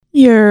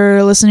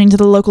You're listening to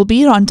The Local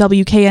Beat on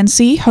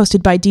WKNC,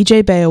 hosted by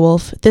DJ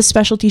Beowvlf. This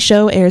specialty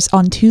show airs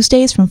on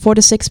Tuesdays from 4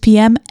 to 6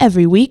 p.m.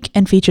 every week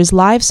and features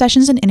live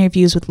sessions and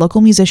interviews with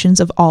local musicians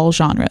of all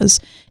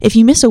genres. If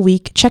you miss a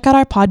week, check out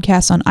our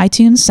podcasts on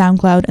iTunes,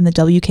 SoundCloud, and the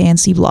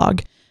WKNC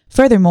blog.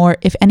 Furthermore,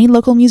 if any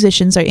local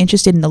musicians are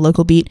interested in The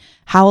Local Beat,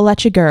 howl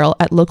at your girl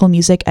at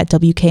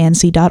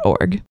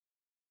localmusic@wknc.org.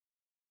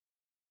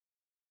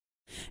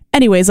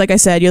 Anyways, like I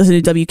said, you're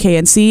listening to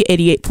WKNC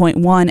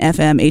 88.1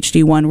 FM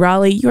HD1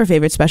 Raleigh, your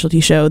favorite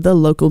specialty show, The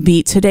Local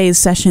Beat. Today's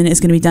session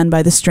is going to be done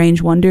by The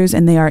Strange Wonders,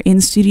 and they are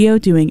in studio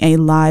doing a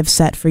live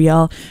set for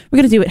y'all. We're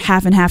going to do it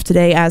half and half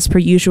today, as per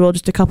usual.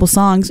 Just a couple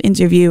songs,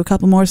 interview, a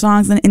couple more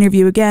songs, then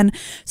interview again.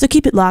 So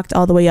keep it locked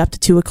all the way up to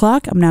 2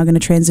 o'clock. I'm now going to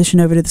transition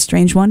over to The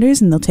Strange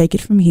Wonders, and they'll take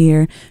it from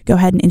here. Go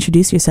ahead and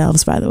introduce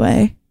yourselves, by the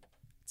way.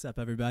 What's up,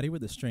 everybody? We're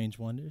The Strange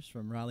Wonders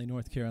from Raleigh,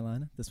 North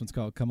Carolina. This one's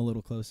called Come a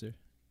Little Closer.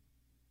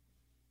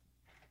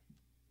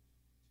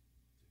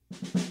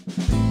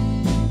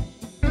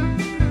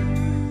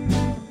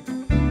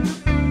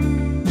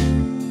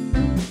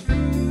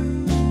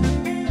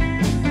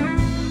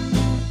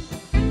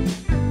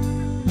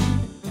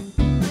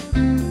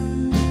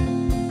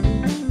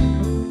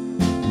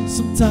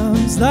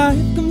 Sometimes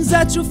life comes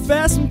at you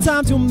fast,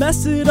 sometimes you'll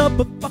mess it up,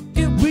 but fuck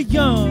it, we're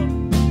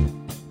young.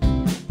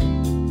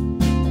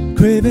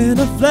 Craving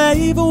a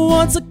flavor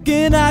once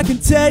again, I can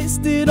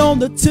taste it on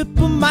the tip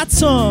of my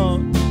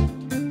tongue.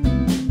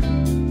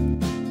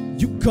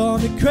 You call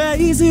me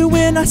crazy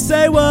when I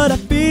say what I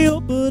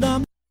feel, but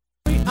I'm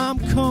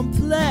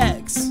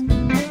complex.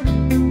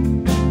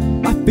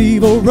 My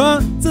fever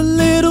runs a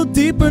little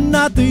deeper,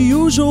 not the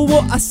usual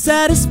I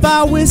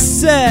satisfy with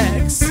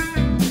sex.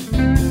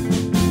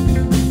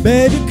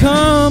 Baby,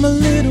 come a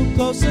little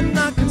closer,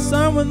 not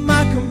concerned with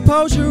my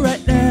composure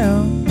right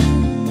now.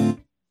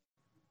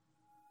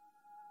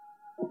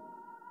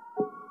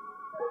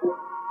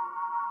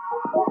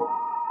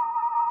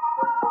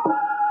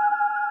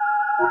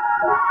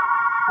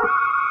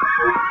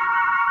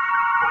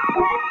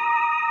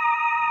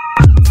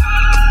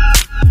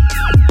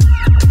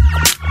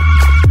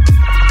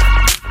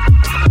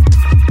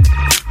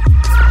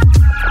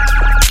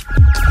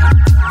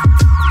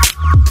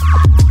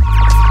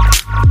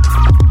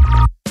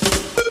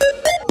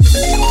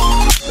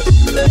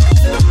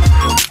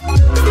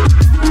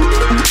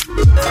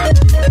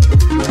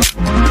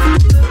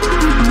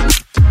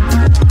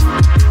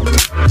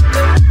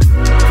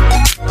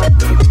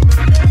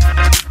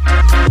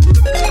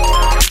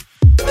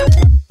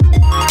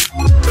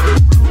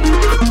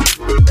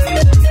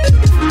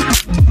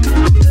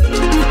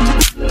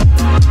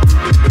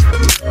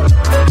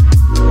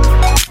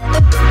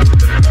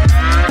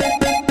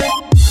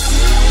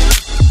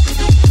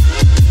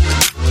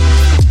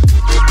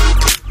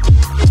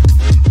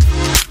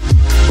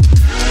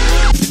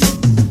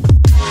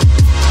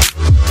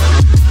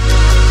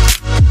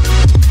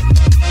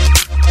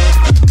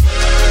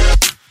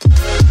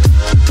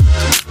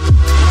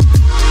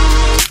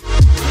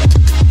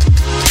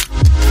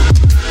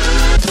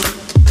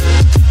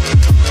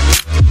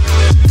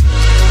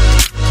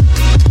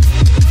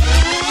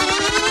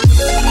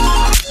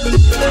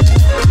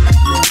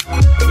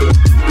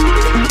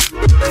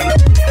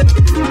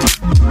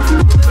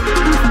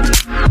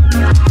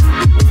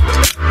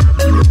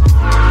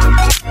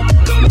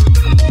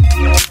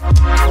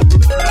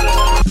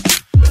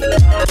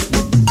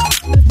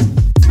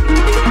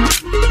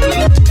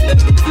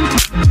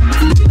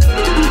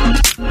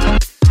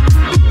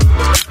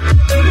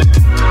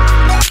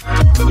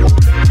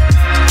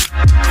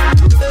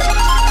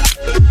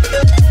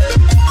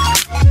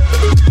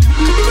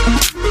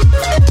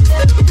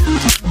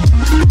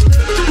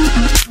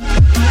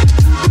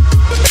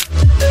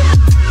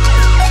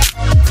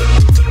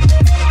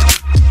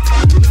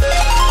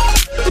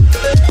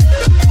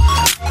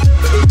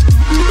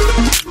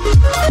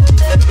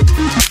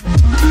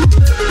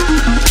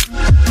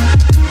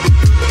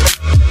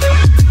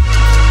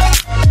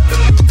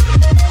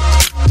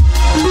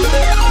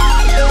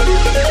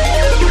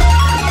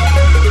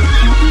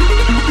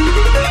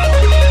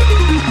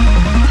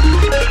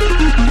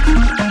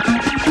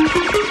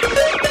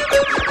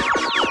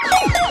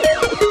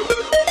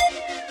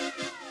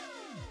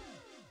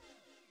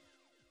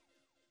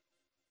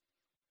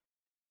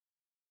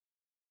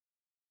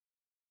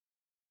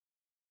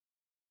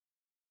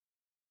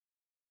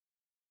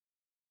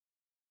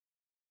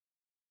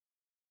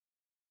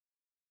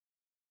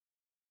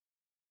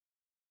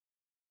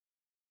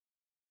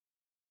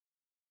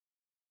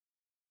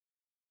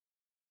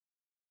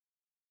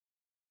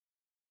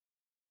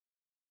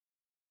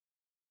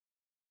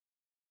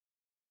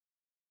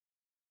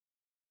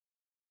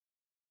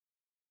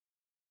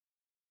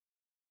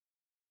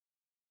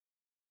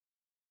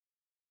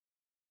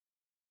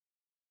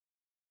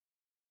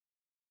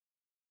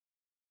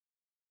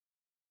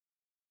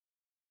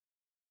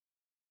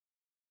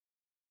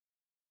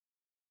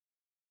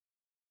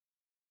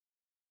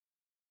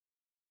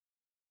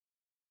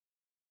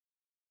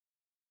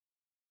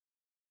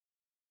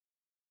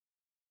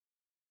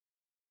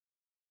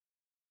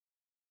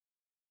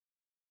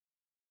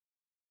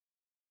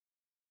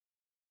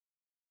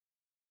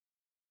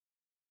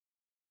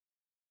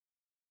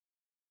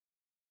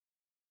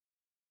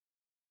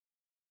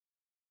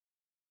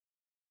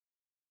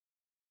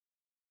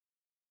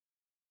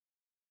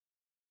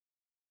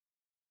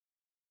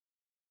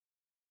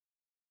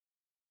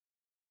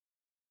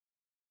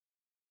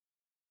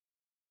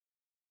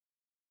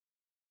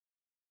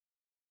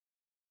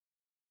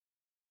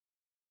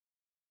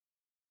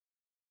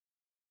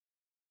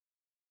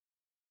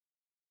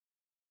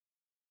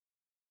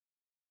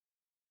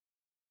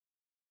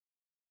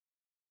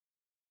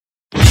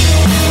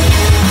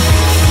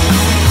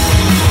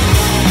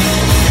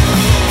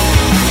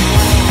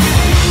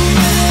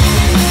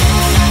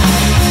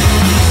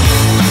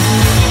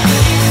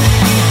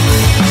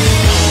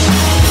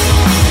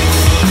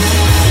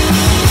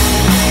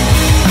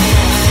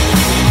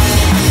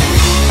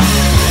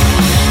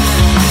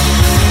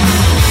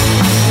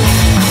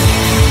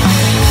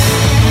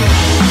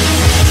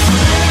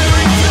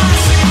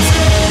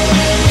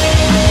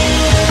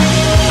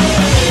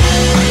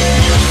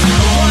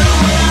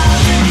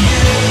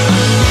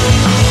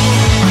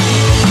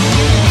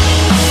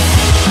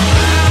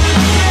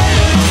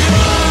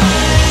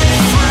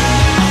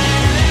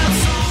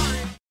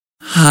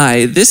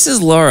 Hi, this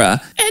is Laura.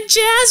 And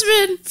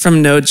Jasmine.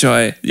 From No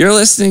Joy. You're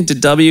listening to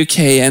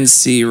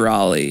WKNC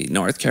Raleigh,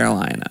 North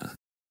Carolina.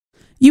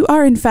 You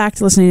are, in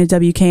fact, listening to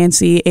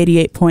WKNC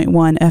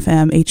 88.1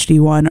 FM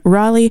HD1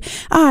 Raleigh.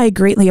 I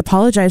greatly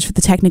apologize for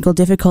the technical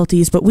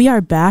difficulties, but we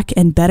are back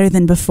and better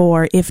than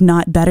before, if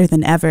not better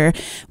than ever.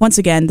 Once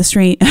again, the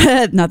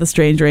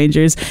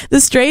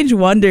Strange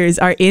Wonders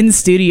are in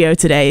studio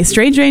today.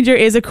 Strange Ranger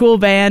is a cool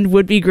band.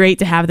 Would be great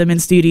to have them in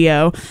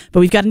studio,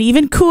 but we've got an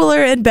even cooler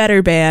and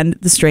better band,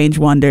 the Strange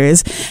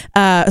Wonders.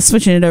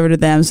 Switching it over to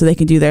them so they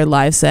can do their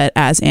live set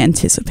as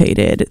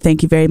anticipated.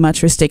 Thank you very much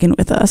for sticking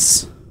with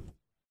us.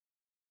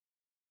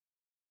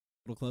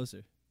 A little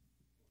closer.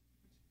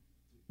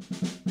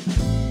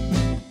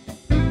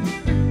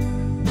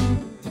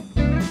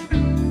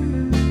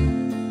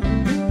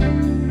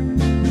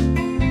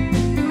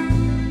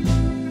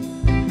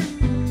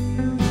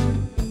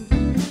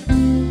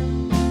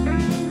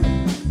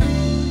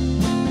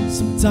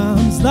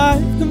 Sometimes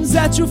life comes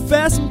at you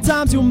fast,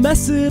 sometimes you'll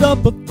mess it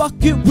up, but fuck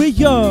it, we're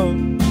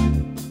young.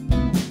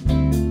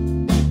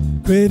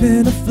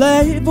 Craving a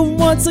flavor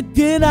once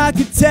again, I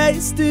could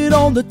taste it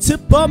on the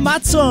tip of my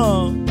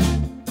tongue.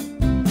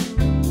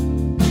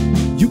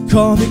 You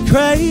call me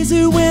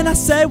crazy when I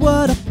say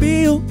what I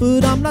feel,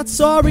 but I'm not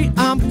sorry,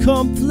 I'm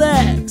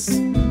complex.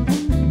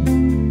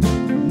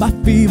 My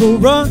fever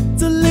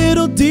runs a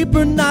little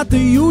deeper, not the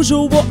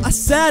usual I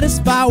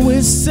satisfy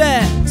with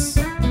sex.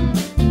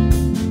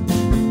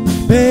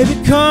 Baby,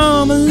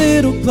 come a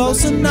little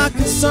closer, not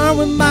concerned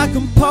with my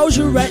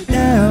composure right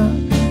now.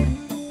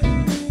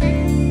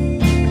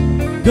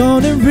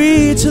 Gonna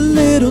reach a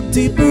little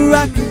deeper,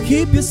 I can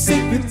keep your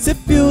secrets if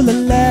you'll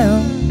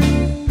allow.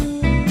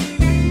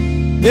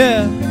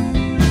 Yeah.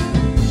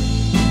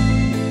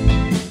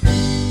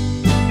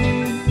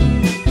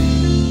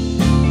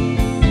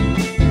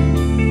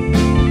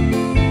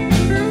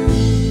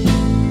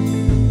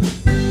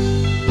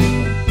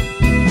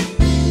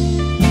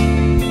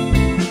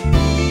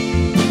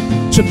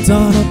 Tripped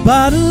on a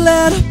bottle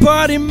at a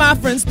party, my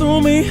friends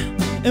threw me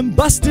and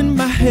busted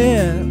my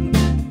head.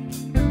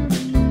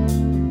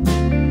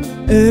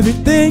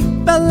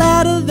 Everything fell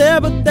out of there,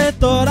 but they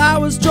thought I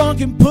was drunk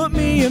and put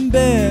me in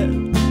bed.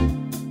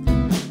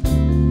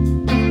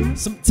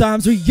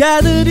 Sometimes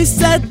reality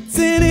sets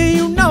in and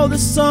you know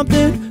there's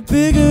something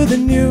bigger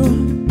than you,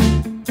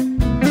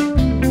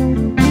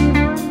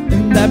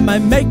 and that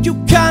might make you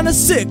kinda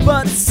sick,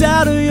 but it's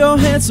out of your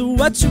hands, so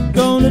what you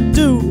gonna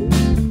do?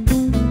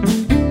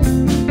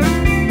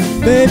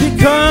 Baby,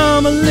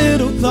 come a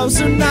little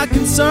closer, not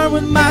concerned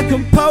with my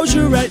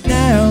composure right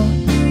now.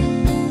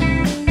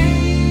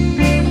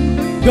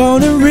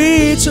 Gonna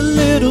reach a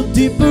little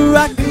deeper,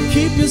 I can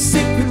keep your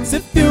secrets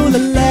if you'll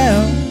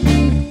allow.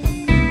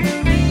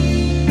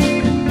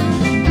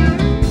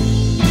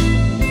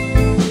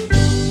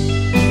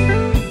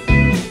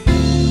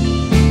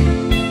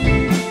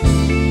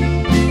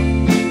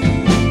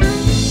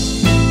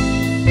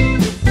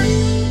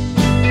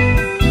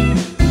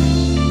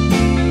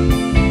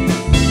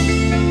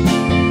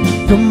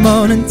 Come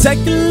on and take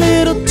a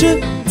little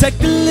trip,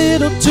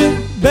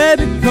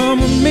 baby, come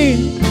with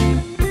me.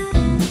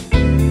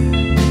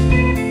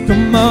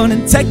 Come on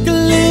and take a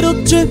little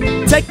trip,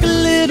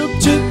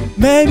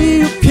 maybe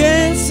you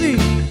can't see.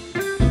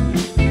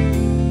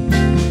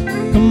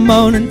 Come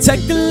on and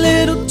take a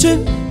little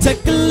trip,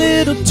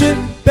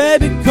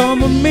 baby,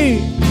 come with me.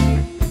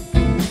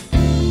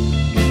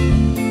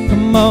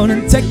 Come on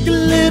and take a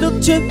little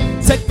trip,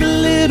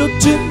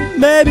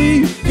 maybe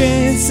you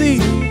can't see.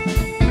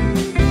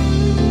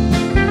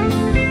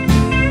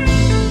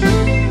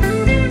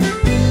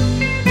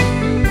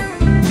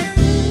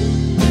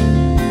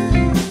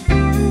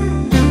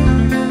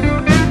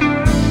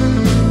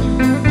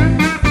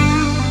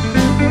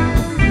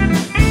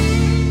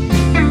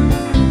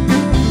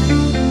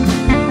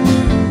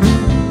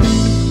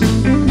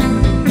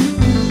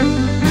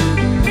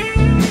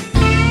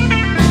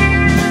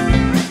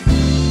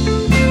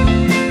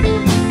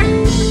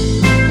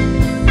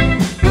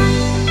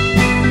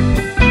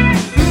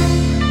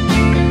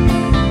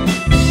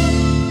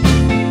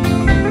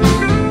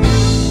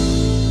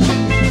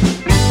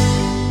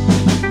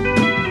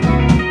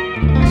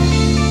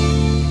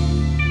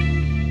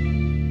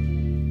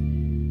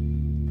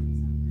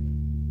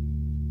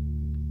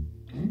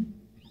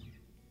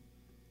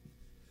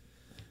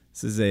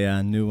 This is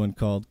a new one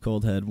called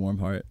Cold Head, Warm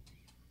Heart.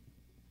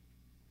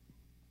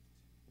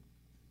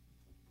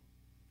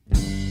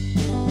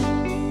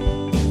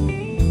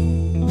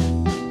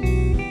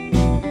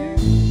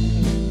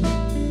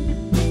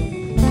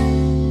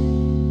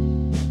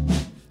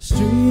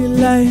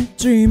 Streetlight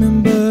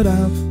dreaming, but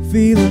I'm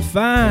feeling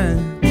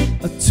fine.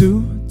 A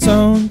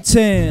two-tone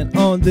 10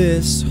 on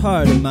this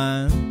heart of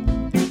mine.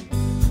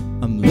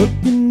 I'm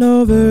looking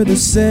over the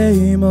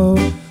same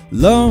old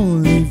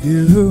lonely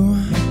view.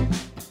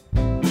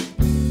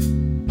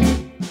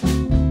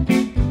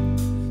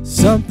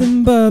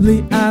 Something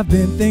bubbly, I've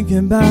been thinking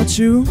about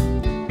you.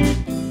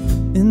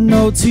 An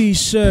old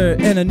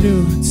t-shirt and a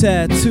new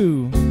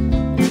tattoo.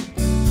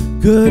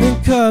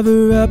 couldn't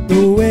cover up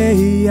the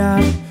way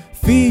I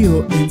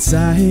feel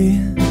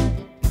inside.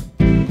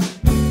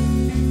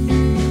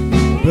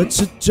 But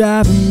you're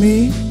driving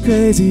me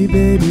crazy,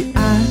 baby,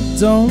 I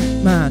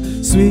don't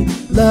mind. Sweet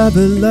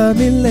lover, love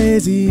me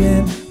lazy,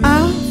 and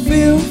I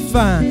feel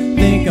fine.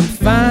 Think I'm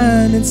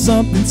finding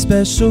something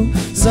special,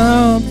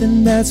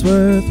 something that's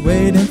worth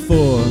waiting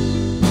for.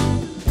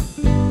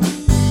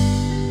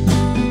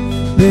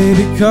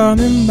 Baby, come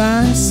in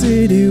my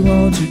city,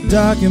 won't you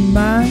darken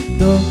my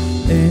door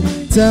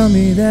and tell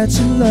me that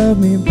you love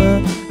me,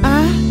 but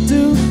I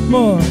do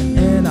more.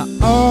 And I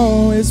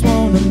always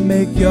wanna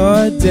make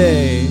your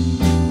day,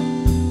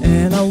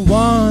 and I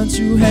want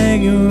you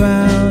hanging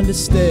around to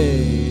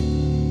stay.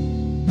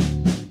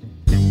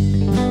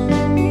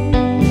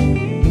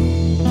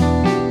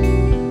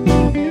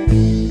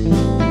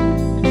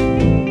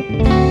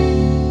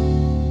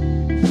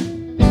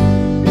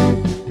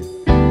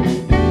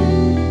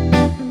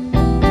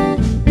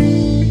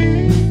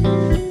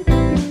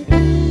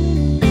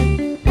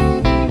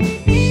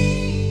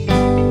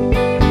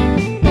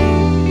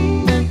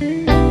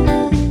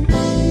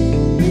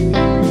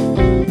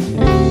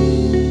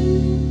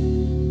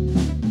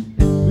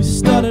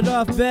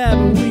 Off bad,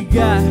 but we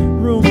got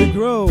room to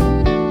grow.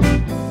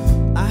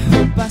 I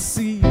hope I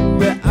see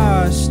you at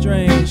our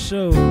strange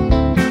show.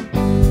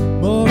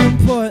 More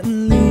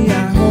importantly,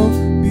 I hope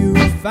you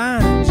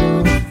find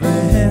your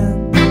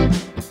friend.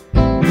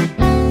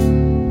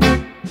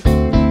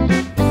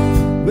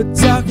 We're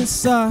talking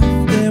soft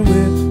and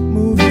we're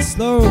moving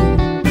slow.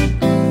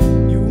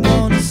 You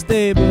wanna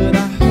stay, but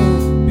I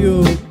hope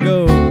you'll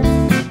go.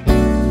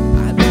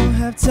 I don't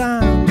have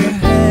time to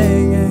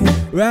hang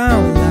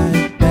around like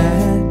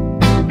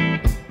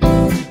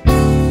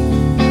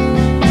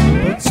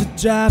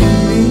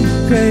driving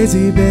me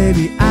crazy,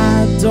 baby,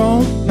 I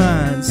don't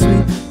mind.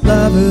 Sweet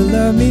lover,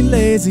 love me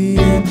lazy,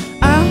 and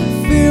I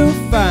feel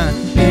fine.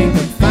 Think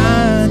I'm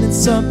finding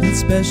something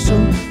special,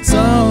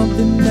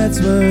 something that's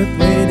worth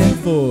waiting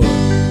for.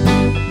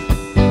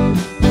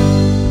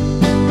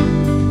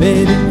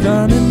 Baby,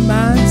 come in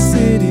my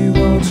city,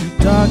 won't you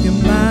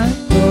darken my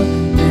door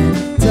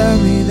and tell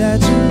me that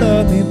you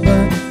love me,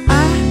 but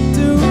I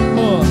do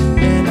more.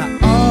 And I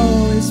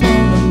always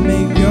wanna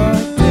make your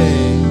day,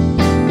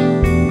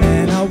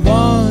 I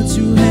want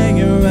you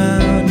hanging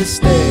around to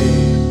stay.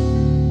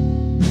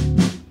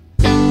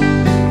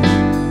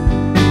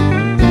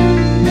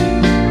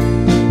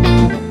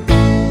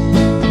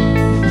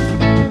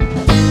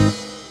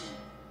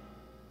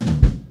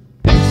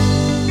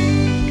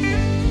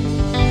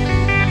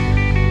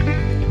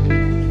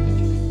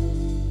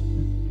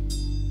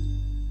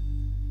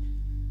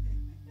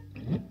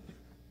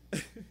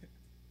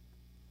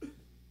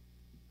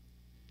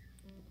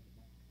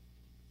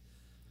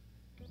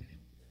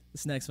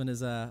 This next one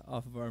is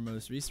off of our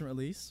most recent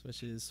release,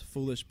 which is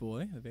Foolish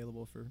Boy,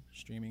 available for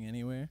streaming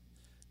anywhere.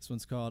 This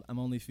one's called I'm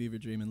Only Fever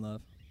Dreamin'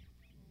 Love.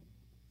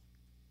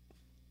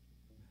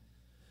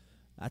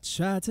 I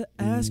tried to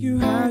ask you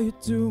how you're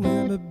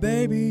doing, but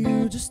baby,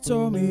 you just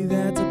told me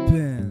that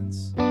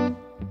depends.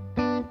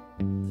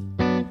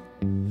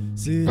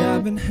 Said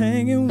I've been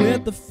hanging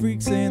with the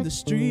freaks in the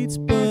streets,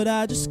 but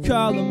I just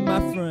call them my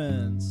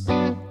friends.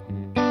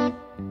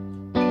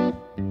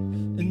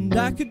 And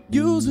I could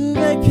use a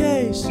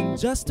vacation,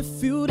 just a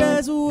few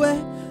days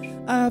away.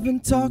 I've been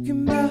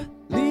talking about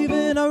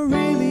leaving, I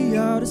really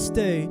ought to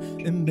stay.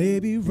 And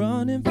maybe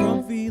running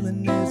from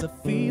feeling is a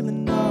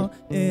feeling all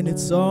in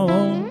its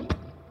own.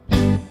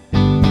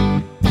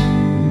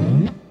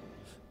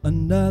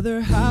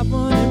 Another hot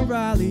one in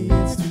Raleigh,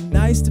 it's too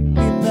nice to be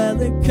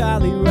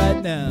melancholy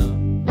right now.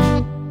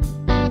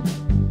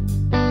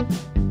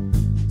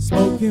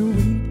 Smoking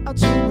weed out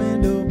your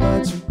window,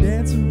 but you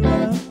dance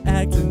around,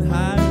 acting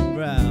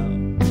highbrow.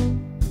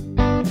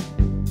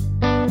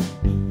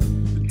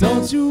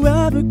 Don't you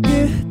ever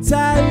get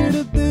tired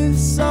of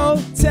this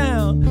old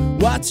town?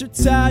 Watch your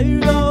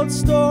tired old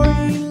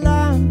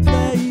storyline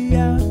play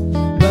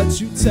out. But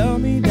you tell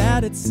me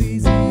that it's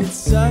easy, it's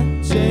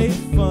such a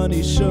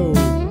funny show.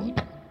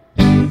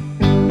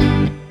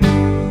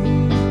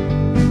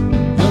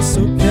 You're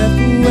so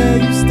careful where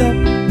you step,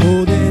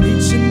 holding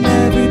each and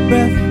every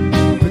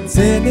breath,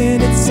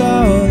 pretending it's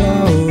all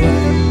alright.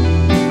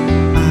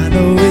 I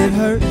know it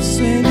hurts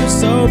when you're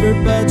sober,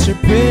 but you're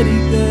pretty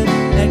good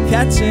at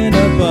catching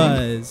a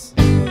buzz.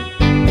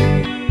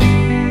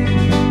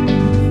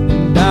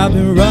 And I've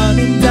been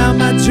running down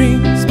my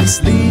dreams,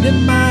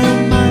 misleading my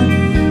own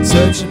mind,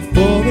 searching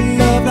for a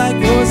love like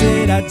yours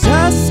that I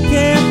just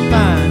can't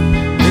find.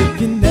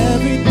 Making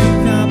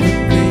everything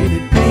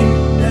complicated,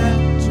 ain't that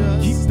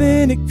just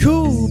keeping it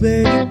cool,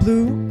 baby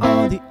blue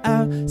on the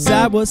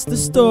outside? What's the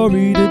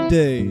story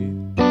today?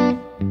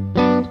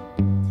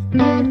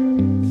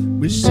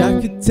 Wish I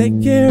could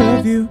take care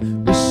of you,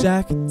 wish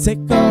I could take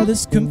all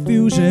this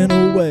confusion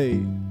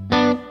away.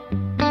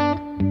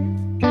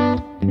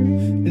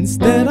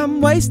 Instead I'm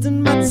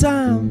wasting my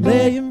time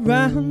laying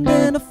round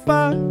in a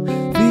fire,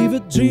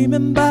 fever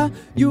dreaming about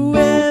you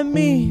and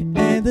me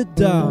and the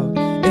dog.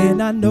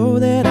 And I know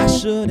that I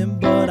shouldn't,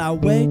 but I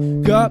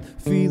wake up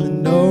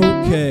feeling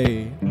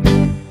okay.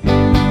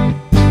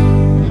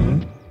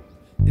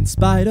 In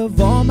spite of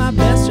all my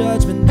best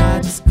judgment,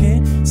 I just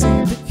can't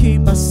seem to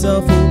keep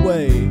myself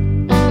away.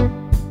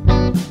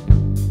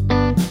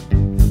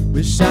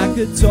 Wish I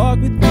could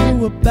talk with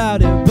you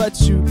about it, but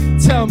you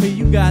tell me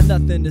you got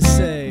nothing to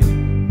say.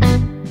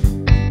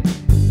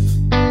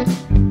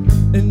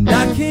 And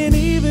I can't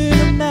even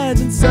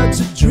imagine such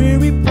a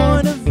dreary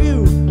point of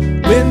view,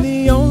 when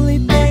the only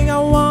thing I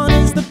want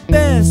is the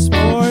best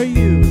for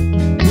you.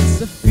 It's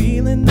a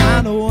feeling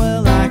I know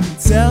well, I can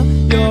tell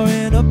you're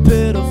in a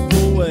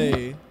pitiful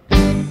way.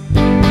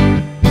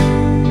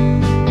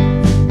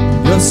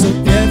 You're so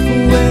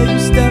careful where you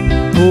step,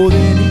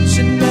 holding each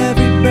and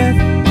every breath,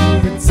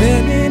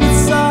 pretending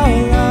it's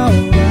all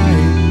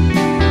alright.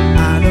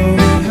 I know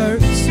it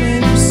hurts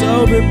when you're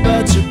sober,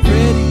 but you're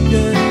pretty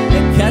good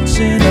at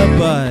catching a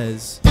buzz.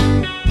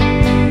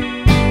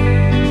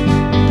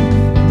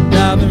 And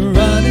I've been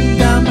running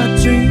down my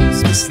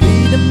dreams,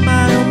 misleading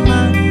my own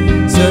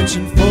mind,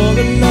 searching for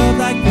a love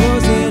like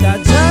yours that I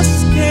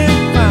just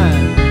can't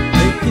find,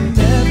 making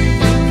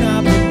everything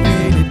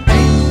complicated.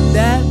 Ain't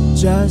that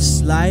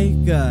just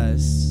like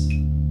us?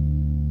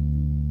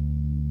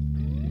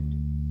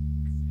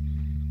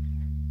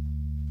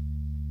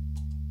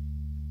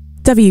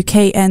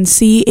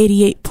 WKNC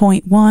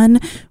 88.1.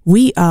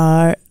 We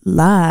are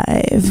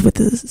live with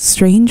the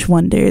Strange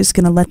Wonders.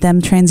 Gonna let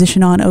them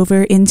transition on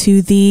over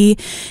into the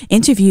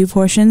interview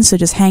portion, so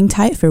just hang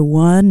tight for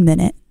 1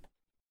 minute.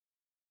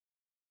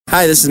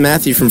 Hi, this is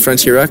Matthew from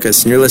Frontier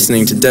Ruckus, and you're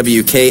listening to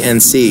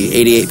WKNC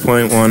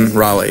 88.1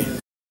 Raleigh.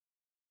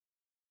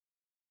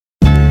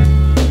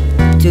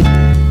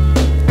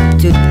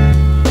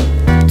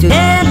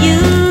 Tell you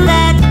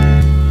that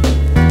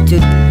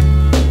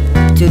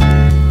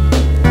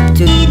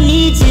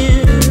need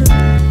you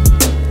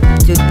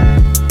tell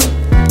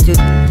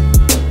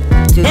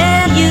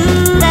you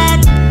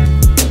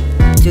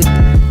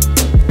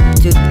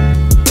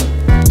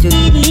that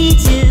need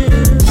you.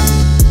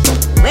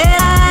 Well,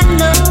 I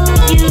know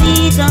you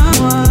need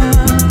someone.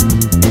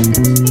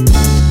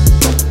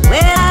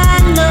 Well, I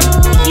know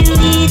you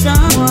need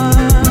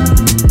someone.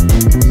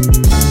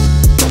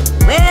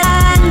 Well, I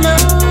know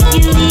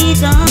you need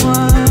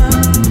someone.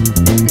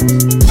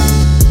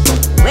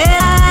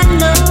 Well, I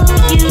know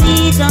you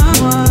need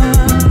someone.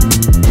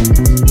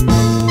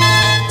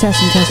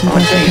 Testing.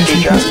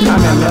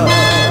 I'm in love.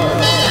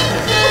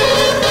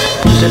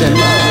 Sit in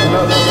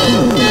love.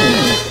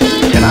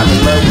 And I'm in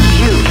love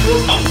with you.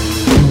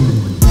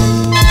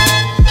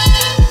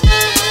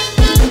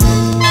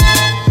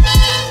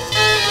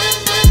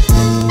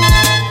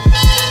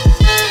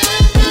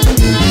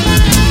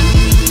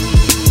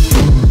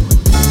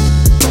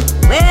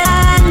 Well, I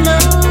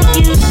know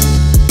you.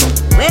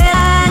 Well, I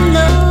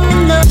know.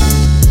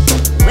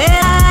 Well,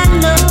 I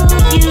know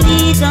you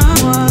need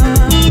someone.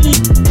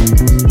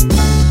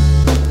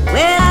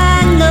 Well, I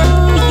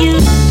know you.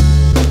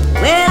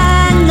 Well,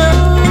 I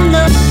know.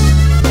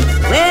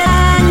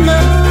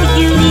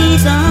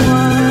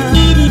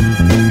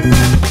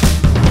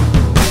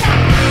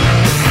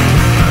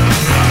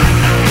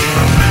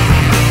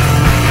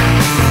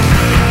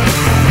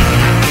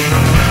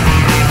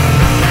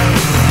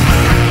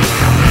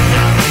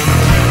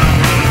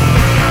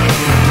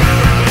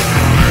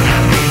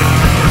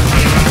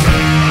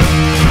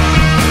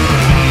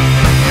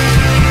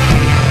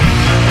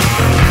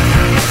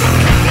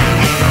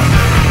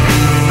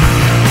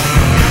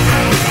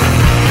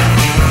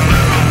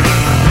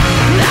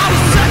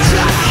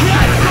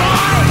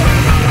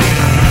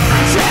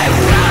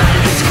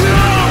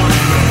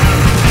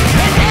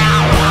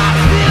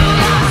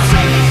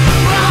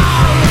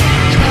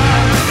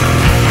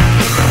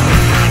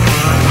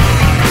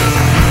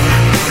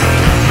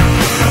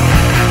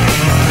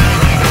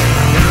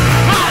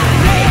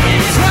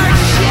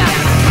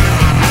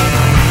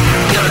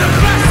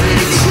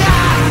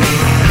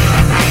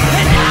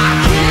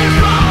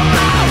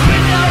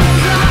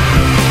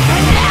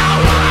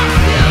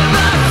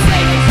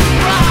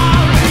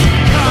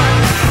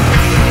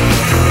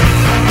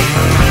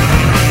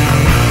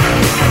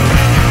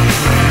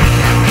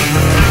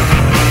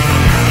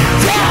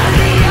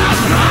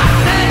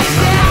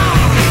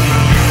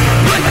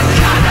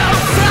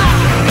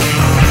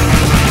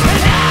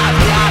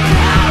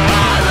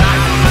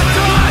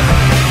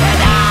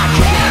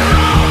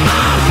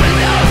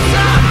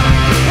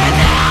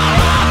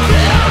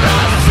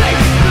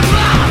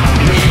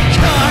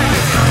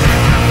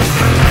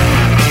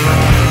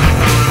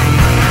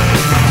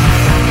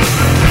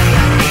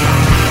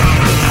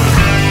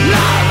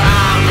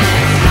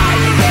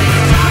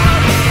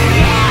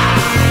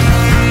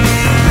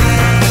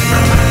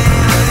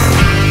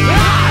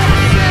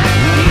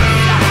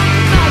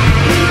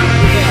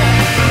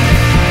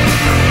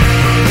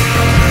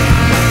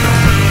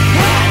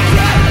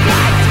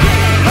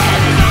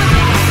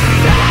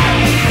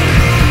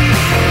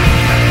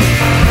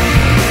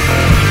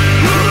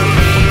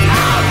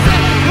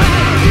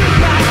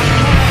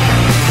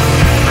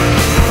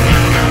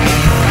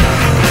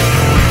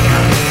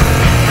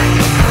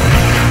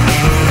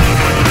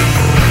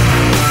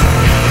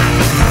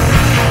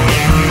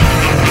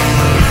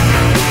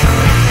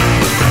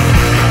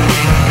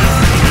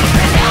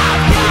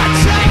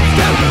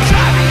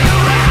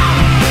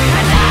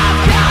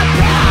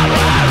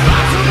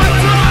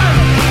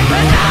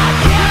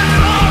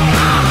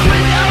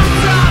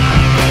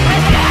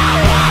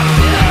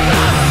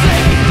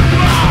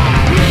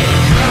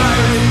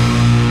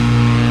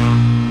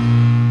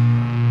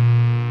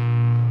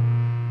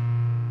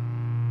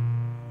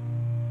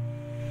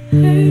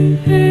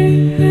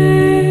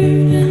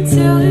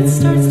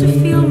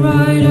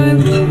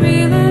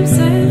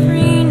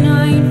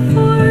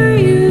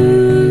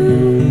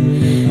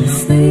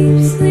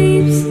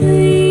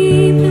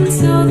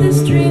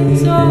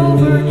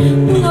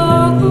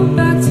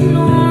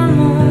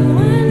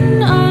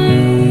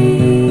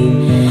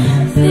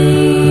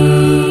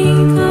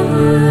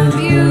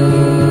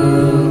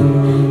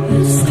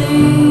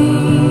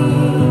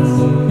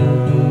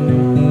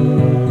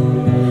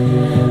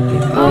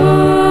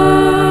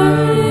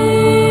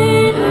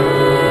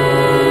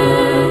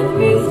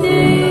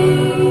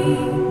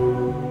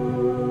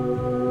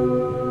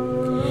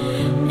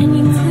 And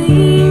you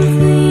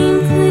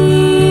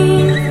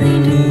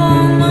cleaned up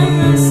all my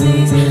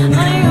messes. I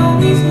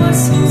always was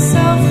so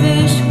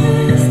selfish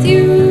with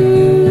you.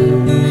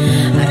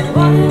 I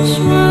watch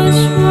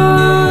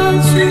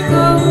your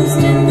ghost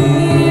in the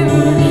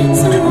mirror.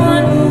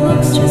 Someone who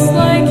looks just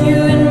like you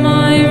in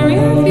my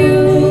rear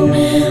view.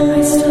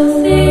 I still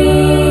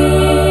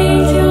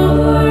think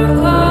you're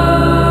coming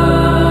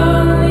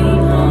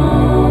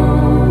home.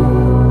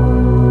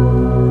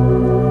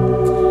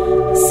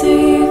 So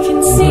you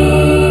can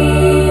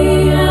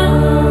see how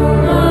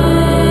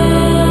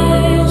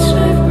much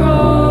I've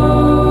grown.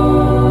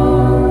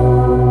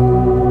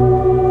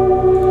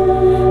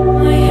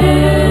 My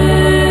hair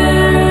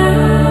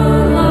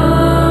long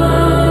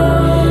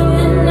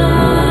and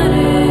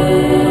knotted.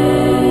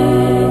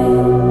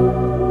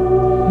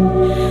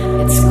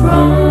 It's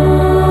grown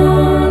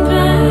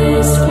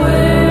past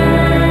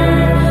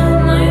where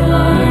my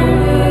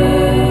heart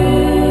is.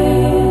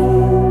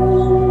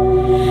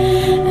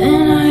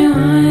 And I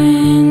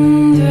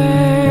wonder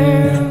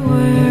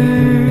where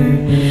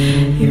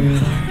your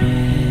heart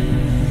is.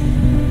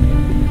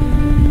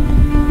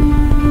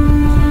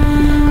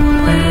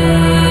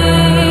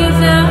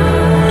 Without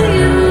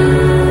you,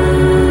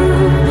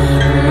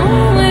 I'm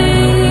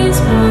always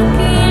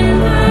walking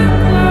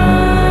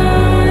backwards.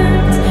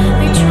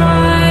 I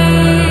try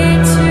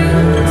to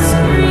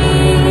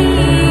scream,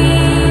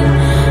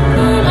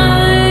 but I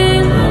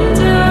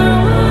wonder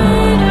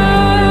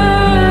wider.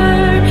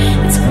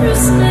 It's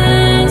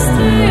Christmas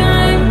Day,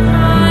 I'm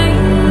crying.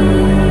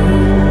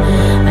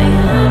 I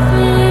have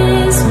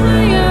this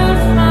way of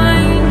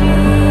finding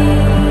you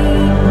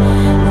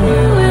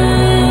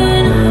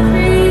in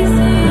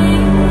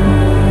everything,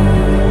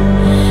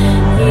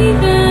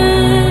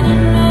 even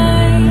in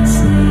my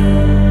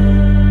sleep.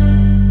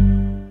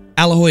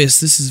 Alahoyas,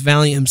 this is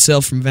Valiant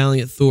himself from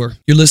Valiant Thor.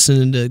 You're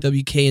listening to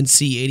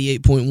WKNC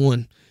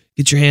 88.1.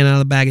 Get your hand out of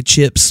the bag of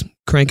chips,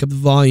 crank up the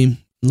volume,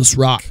 and let's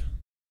rock.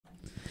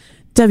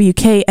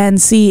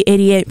 WKNC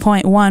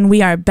 88.1.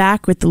 We are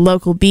back with the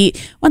local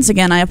beat. Once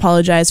again, I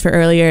apologize for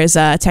earlier's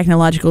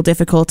technological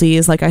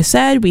difficulties. Like I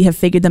said, we have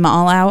figured them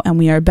all out, and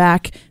we are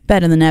back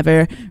better than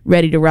ever,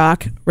 ready to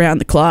rock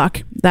round the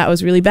clock. That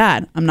was really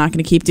bad. I'm not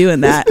going to keep doing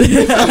that.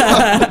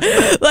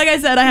 Like I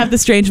said, I have the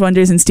Strange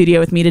Wonders in studio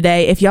with me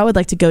today. If y'all would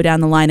like to go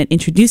down the line and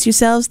introduce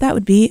yourselves, that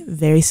would be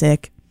very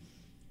sick.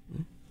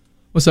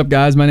 What's up,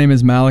 guys? My name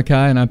is Malachi,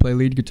 and I play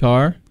lead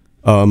guitar.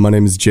 My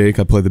name is Jake.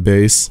 I play the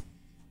bass.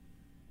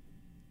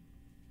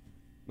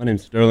 My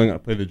name's Sterling. I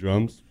play the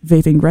drums.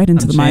 Vaping right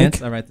into I'm the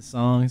Chance. mic. I write the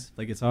songs,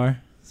 play guitar,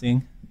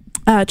 sing.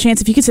 Chance,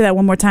 if you could say that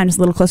one more time, just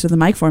a little closer to the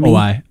mic for me. Oh,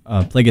 I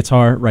play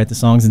guitar, write the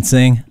songs, and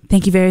sing.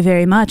 Thank you very,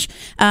 very much.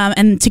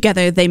 And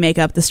together they make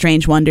up the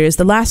Strange Wonders.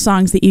 The last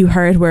songs that you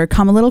heard were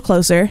Come a Little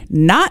Closer,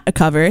 not a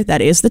cover,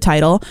 that is the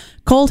title,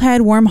 Cold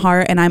Head, Warm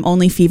Heart, and I'm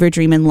Only Fever,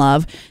 Dream, and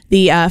Love.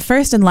 The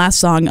first and last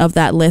song of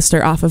that list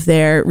are off of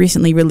their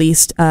recently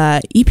released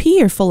EP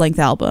or full-length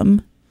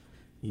album.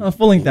 A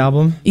full-length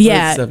album.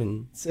 Yeah.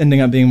 It's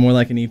ending up being more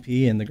like an EP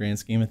in the grand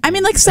scheme of things. I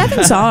mean, like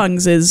 7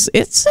 songs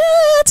it's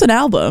an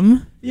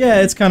album.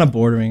 Yeah, it's kind of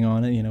bordering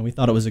on it. You know, we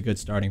thought it was a good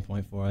starting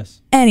point for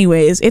us.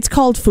 Anyways, it's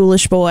called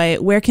Foolish Boy.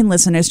 Where can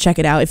listeners check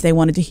it out if they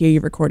wanted to hear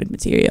your recorded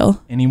material?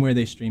 Anywhere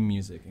they stream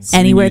music.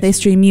 Anywhere they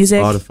stream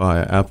music?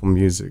 Spotify, Apple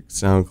Music,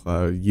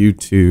 SoundCloud,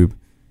 YouTube.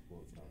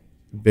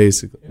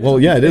 Basically. Well,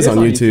 yeah, it is on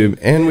YouTube.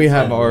 And we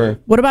have our...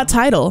 What about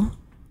Tidal?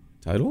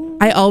 Tidal?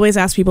 I always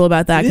ask people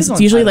about that because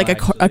it's usually like a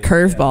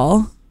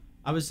curveball.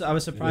 Yeah. I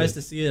was surprised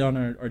to see it on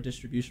our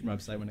distribution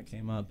website when it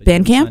came up. But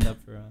Bandcamp? Signed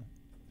up for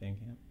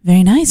Bandcamp.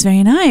 Very nice,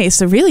 very nice.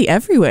 So really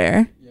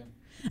everywhere. Yeah.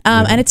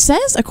 And it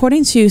says,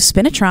 according to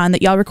Spinatron,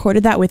 that y'all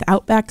recorded that with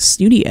Outback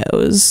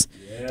Studios,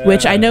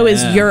 which I know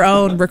is your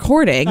own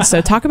recording.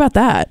 So talk about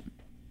that.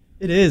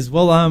 It is.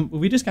 Well,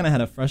 we just kind of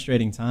had a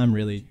frustrating time,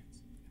 really.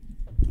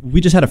 We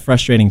just had a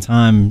frustrating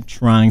time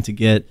trying to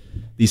get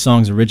these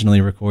songs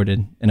originally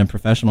recorded in a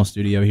professional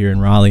studio here in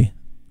Raleigh.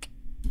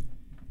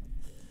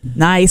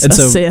 Nice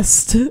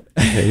assist.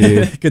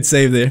 Good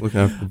save there. Look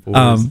after the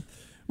boys.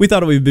 We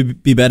thought it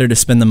would be better to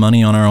spend the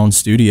money on our own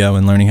studio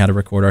and learning how to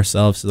record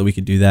ourselves so that we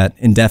could do that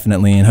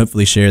indefinitely and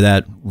hopefully share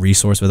that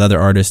resource with other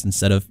artists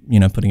instead of,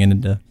 putting it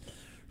into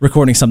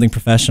recording something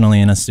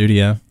professionally in a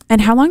studio. And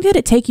how long did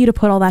it take you to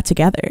put all that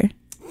together?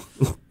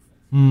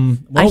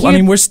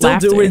 Well, we're still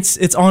doing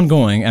it's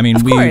ongoing. I mean,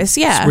 of course,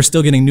 yeah. We're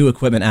still getting new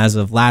equipment as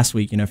of last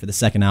week, for the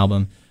second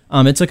album.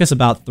 It took us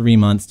about 3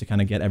 months to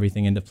kind of get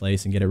everything into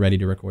place and get it ready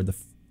to record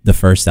the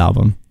first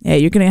album. Yeah,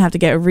 you're going to have to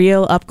get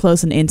real up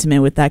close and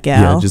intimate with that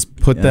gal. Yeah, just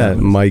put that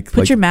mic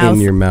put your mouth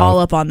in your mouth all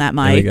up on that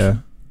mic. There we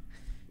go.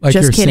 Like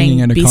just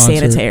kidding, be concert.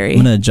 Sanitary. I'm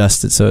going to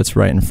adjust it so it's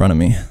right in front of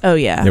me. Oh,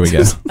 yeah. There we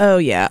go. Oh,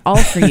 yeah. All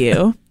for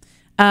you.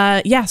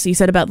 So you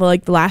said about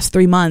the last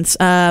 3 months.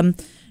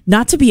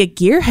 Not to be a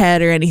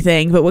gearhead or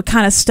anything, but what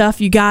kind of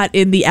stuff you got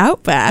in the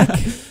Outback?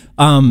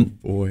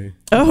 Boy.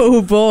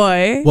 Oh,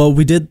 boy. Well,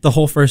 we did the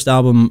whole first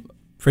album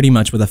pretty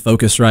much with a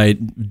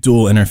Focusrite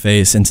dual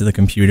interface into the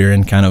computer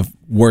and kind of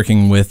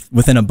working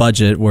within a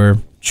budget. We're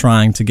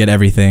trying to get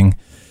everything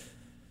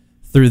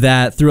through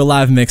a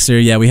live mixer,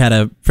 we had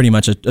a pretty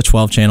much a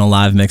 12-channel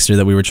live mixer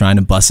that we were trying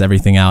to bust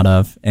everything out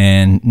of,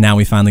 and now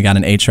we finally got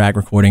an 8-track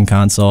recording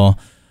console,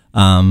 a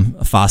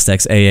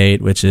Fostex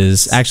A8, which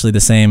is actually the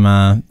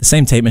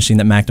same tape machine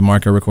that Mac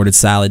DeMarco recorded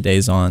Salad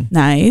Days on.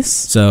 Nice.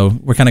 So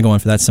we're kind of going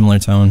for that similar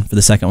tone for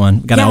the second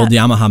one. We got an old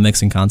Yamaha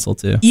mixing console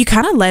too. You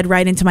kind of led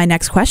right into my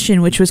next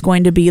question, which was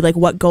going to be like,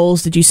 what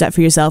goals did you set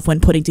for yourself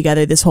when putting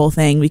together this whole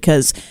thing?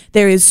 Because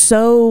there is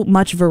so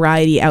much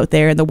variety out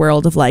there in the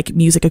world of like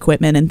music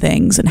equipment and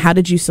things. And how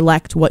did you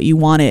select what you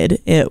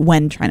wanted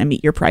when trying to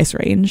meet your price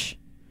range?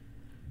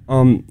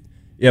 We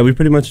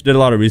pretty much did a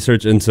lot of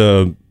research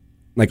into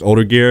like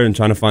older gear and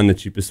trying to find the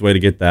cheapest way to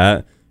get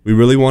that. We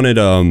really wanted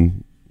to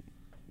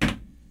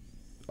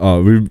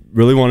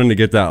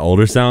get that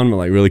older sound, but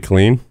like really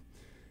clean.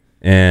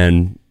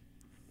 And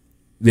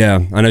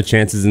I know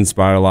Chance is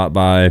inspired a lot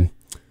by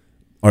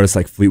artists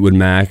like Fleetwood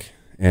Mac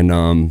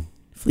and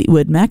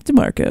Fleetwood Mac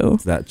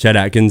DeMarco. That Chet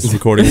Atkins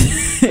recording.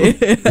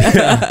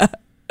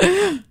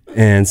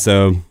 And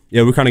so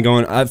we're kind of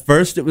going. At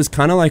first, it was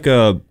kind of like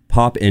a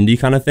pop indie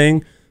kind of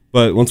thing.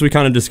 But once we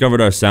kind of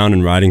discovered our sound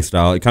and writing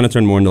style, it kind of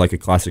turned more into like a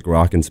classic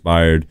rock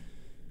inspired,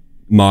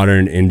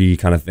 modern indie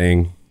kind of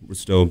thing. We're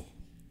still.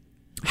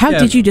 How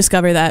did you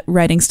discover that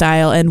writing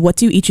style, and what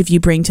do each of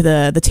you bring to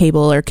the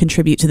table or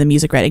contribute to the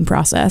music writing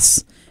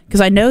process? Because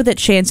I know that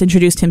Chance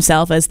introduced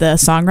himself as the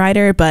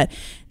songwriter, but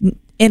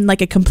in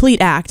like a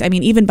complete act, I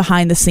mean, even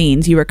behind the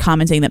scenes, you were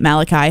commenting that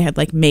Malachi had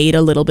like made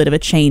a little bit of a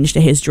change to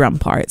his drum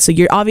part. So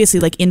you're obviously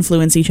like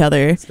influence each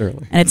other.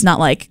 Sterling. And it's not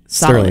like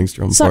solid. Sterling's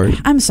drum part.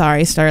 I'm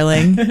sorry,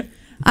 Sterling.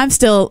 I'm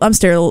still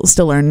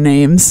learning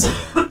names.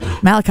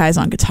 Malachi's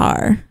on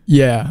guitar.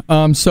 Yeah.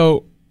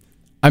 So,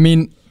 I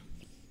mean,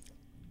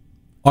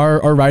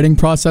 our writing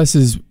process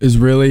is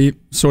really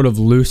sort of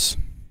loose,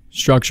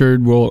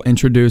 structured. We'll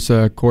introduce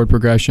a chord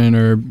progression,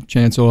 or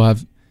Chance will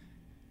have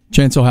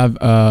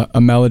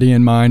a melody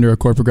in mind or a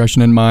chord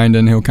progression in mind,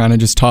 and he'll kind of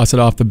just toss it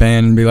off the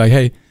band and be like,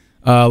 hey,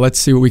 let's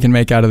see what we can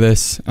make out of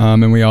this.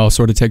 And we all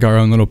sort of take our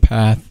own little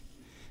path,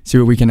 see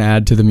what we can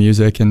add to the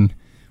music. And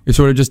we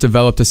sort of just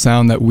developed a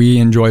sound that we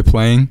enjoy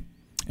playing,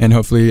 and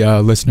hopefully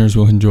listeners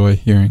will enjoy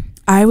hearing.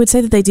 I would say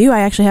that they do.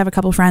 I actually have a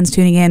couple friends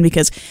tuning in,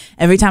 because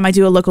every time I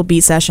do a local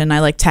beat session, I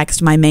like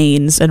text my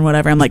mains and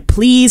whatever. I'm like,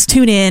 please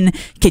tune in.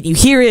 Can you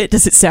hear it?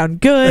 Does it sound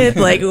good?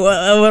 Like,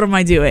 what am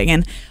I doing?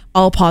 And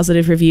all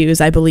positive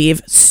reviews, I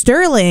believe.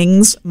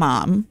 Sterling's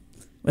mom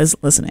was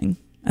listening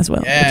as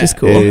well, which is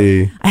cool.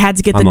 Hey. I had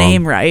to get the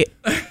name right.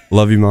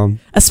 Love you, Mom.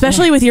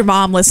 Especially with your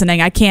mom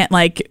listening, I can't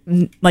like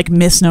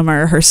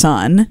misnomer her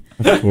son.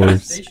 Of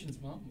course.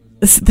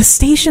 The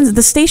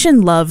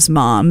station loves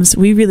moms.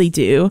 We really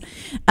do.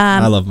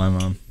 I love my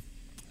mom.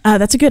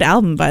 That's a good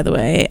album, by the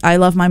way. I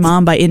Love My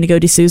Mom by Indigo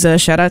D'Souza.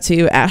 Shout out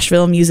to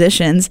Asheville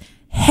musicians.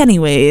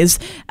 Anyways,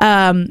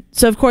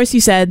 so of course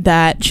you said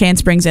that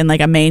Chance brings in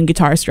like a main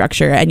guitar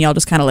structure and y'all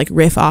just kind of like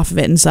riff off of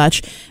it and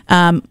such.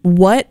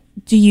 What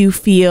do you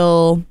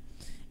feel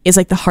is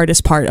like the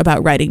hardest part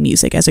about writing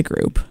music as a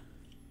group?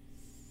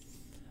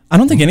 I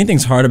don't think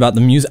anything's hard about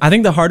the music. I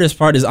think the hardest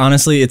part is,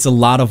 honestly, it's a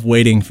lot of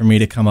waiting for me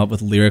to come up with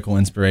lyrical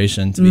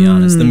inspiration, to be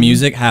honest. The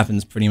music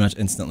happens pretty much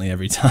instantly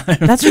every time.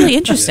 That's really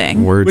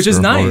interesting. Which is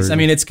nice. Hard. I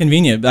mean, it's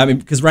convenient. I mean,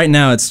 because right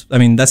now that's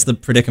the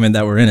predicament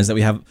that we're in, is that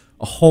we have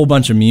a whole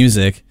bunch of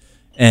music,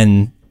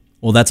 and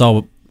well, that's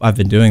all I've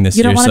been doing this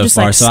year so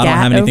far, so I don't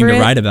have anything to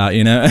write about,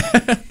 you know?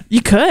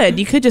 You could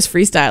just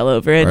freestyle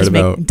over it, just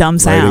make dumb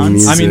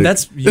sounds. I mean,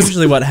 that's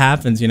usually what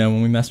happens, you know,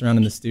 when we mess around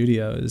in the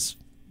studio is,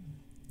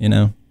 you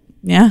know,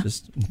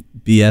 just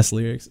BS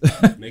lyrics.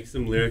 Make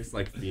some lyrics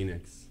like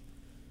Phoenix.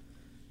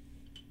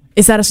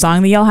 Is that a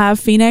song that y'all have,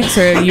 Phoenix,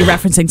 or are you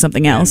referencing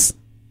something else?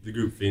 The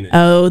group Phoenix.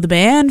 Oh, the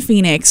band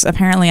Phoenix.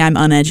 Apparently I'm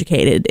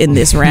uneducated in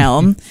this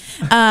realm.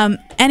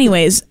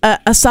 Anyways,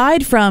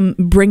 aside from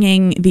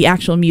bringing the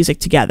actual music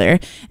together,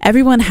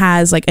 everyone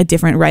has like a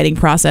different writing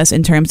process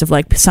in terms of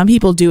like, some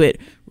people do it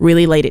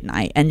really late at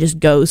night and just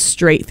go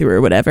straight through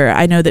or whatever.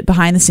 I know that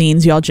behind the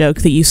scenes y'all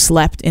joke that you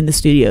slept in the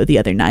studio the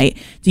other night.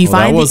 Do you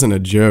find that wasn't a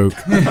joke?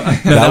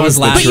 that was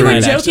last night. But you were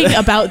joking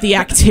about the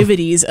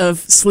activities of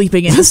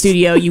sleeping in the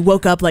studio. You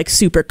woke up like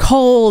super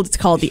cold. It's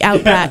called the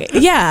Outback.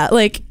 Yeah,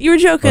 like you were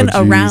joking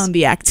around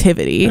the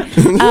activity.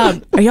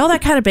 Are y'all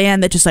that kind of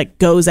band that just like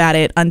goes at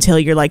it until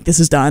you're like, this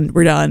is done,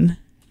 we're done?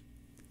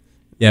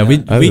 Yeah, we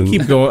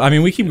keep going. I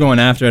mean, we keep going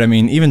after it. I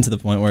mean, even to the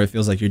point where it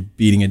feels like you're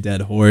beating a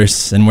dead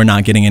horse, and we're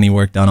not getting any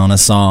work done on a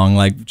song.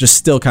 Like, just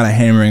still kind of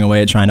hammering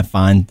away at trying to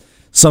find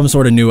some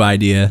sort of new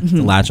idea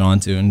to latch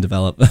onto and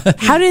develop.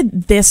 How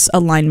did this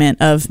alignment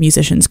of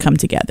musicians come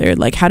together?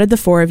 Like, how did the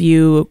four of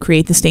you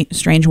create the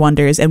Strange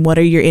Wonders, and what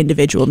are your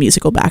individual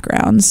musical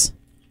backgrounds?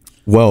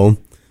 Well,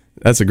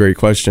 that's a great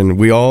question.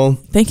 We all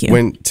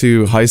went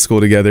to high school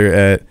together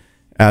at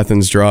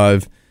Athens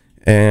Drive,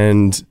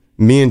 and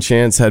me and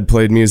Chance had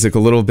played music a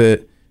little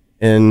bit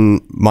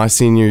in my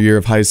senior year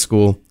of high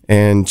school,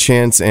 and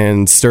Chance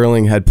and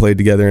Sterling had played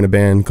together in a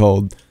band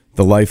called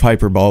The Life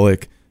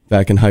Hyperbolic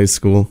back in high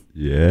school.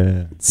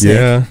 Yeah.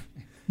 Sick.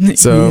 Yeah.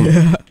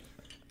 So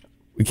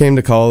we came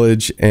to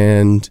college,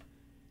 and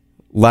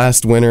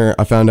last winter,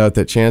 I found out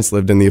that Chance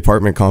lived in the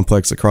apartment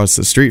complex across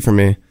the street from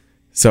me.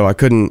 So I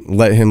couldn't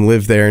let him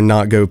live there and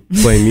not go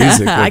play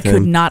music with I him.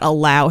 could not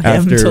allow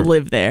him After to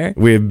live there.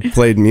 We had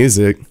played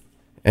music,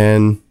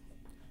 and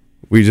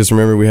we just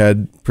remember we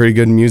had pretty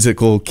good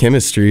musical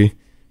chemistry,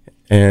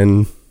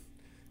 and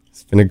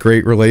it's been a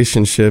great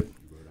relationship.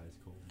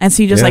 And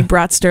so you just like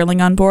brought Sterling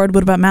on board.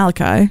 What about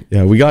Malachi?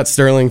 Yeah, we got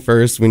Sterling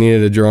first. We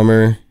needed a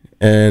drummer,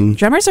 and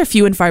drummers are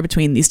few and far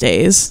between these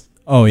days.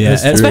 Oh yeah,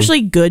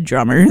 especially good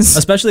drummers.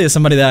 Especially as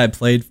somebody that I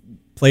played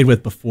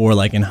with before,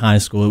 like in high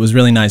school. It was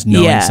really nice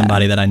knowing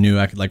somebody that I knew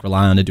I could like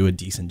rely on to do a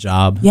decent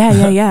job.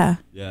 Yeah.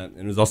 Yeah, and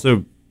it was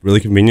also really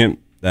convenient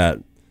that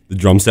the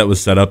drum set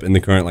was set up in the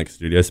current like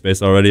studio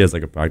space already as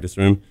like a practice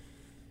room.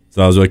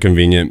 So that was really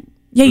convenient.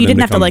 Yeah, you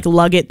didn't have to like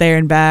lug it there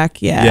and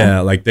back. Yeah,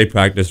 like they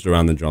practiced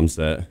around the drum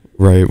set.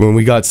 Right. When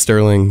we got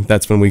Sterling,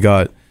 that's when we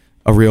got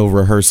a real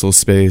rehearsal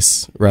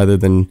space rather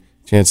than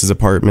Chance's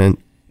apartment.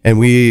 And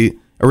we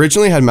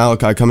originally had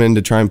Malachi come in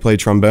to try and play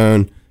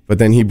trombone, but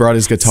then he brought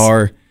his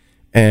guitar,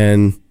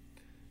 and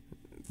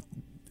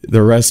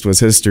the rest was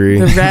history.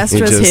 The rest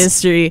was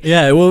history.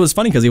 Yeah, well, it was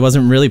funny because he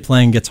wasn't really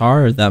playing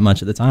guitar that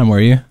much at the time,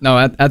 were you? No,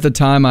 at the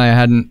time I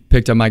hadn't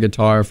picked up my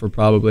guitar for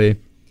I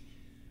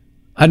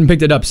hadn't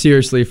picked it up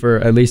seriously for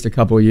at least a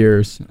couple of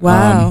years.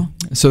 Wow.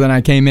 So then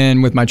I came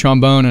in with my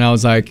trombone, and I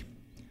was like,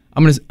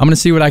 I'm gonna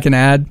see what I can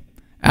add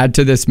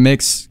to this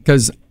mix,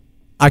 because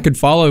I could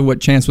follow what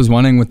Chance was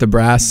wanting with the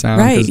brass sound.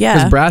 Right, yeah.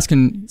 Because brass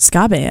can...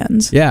 ska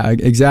bands. Yeah,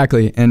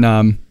 exactly. And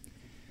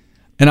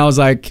I was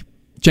like,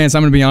 Chance,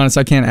 I'm going to be honest,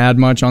 I can't add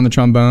much on the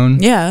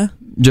trombone. Yeah.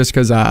 Just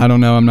because I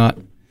don't know, I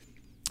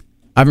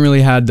haven't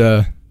really had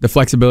the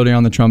flexibility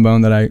on the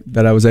trombone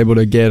that I was able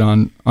to get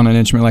on an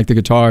instrument like the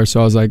guitar. So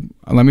I was like,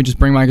 let me just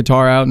bring my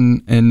guitar out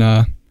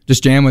and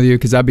just jam with you,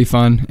 because that'd be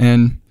fun.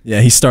 And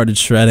yeah, he started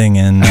shredding,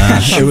 and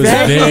it was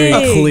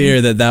very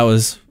clear that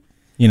was,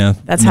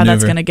 that's how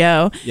that's going to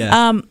go.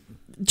 Yeah.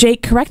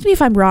 Jake, correct me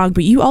if I'm wrong,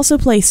 but you also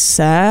play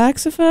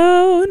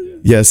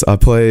saxophone? Yes, I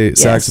play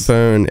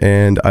saxophone,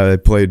 and I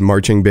played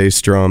marching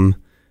bass drum,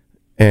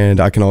 and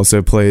I can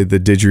also play the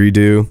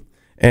didgeridoo.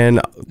 And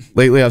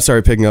lately I've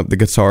started picking up the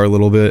guitar a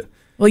little bit.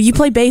 Well, you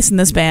play bass in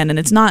this band, and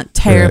it's not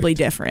terribly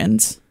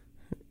different.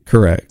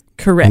 Correct.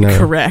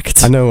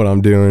 Correct. I know what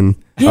I'm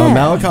doing. Yeah.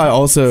 Malachi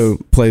also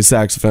plays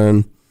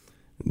saxophone.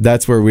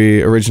 That's where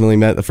we originally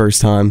met the first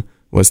time,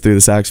 was through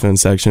the saxophone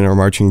section in our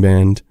marching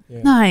band.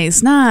 Yeah.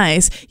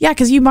 Nice. Yeah,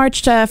 because you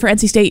marched for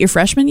NC State your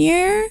freshman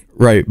year?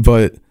 Right,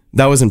 but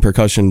that was in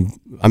percussion.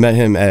 I met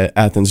him at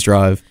Athens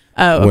Drive.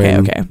 Oh,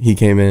 okay. He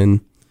came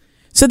in.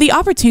 So the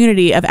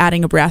opportunity of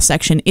adding a brass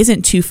section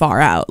isn't too far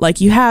out.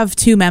 Like, you have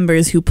two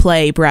members who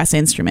play brass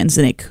instruments,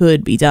 and it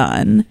could be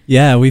done.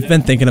 Yeah, we've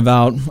been thinking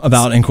about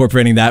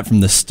incorporating that from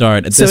the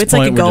start. At this it's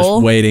point, like a we're goal?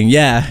 just waiting.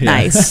 Yeah.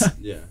 Nice.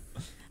 Yeah.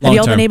 Have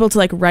y'all been able to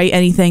like write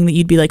anything that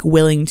you'd be like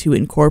willing to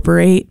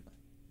incorporate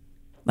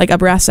like a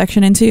brass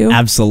section into?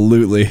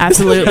 Absolutely. You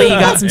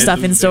got some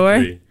stuff in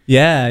store?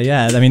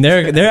 Yeah. I mean,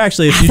 there are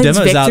actually a few Athens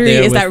demos out Victory?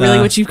 there. Is that really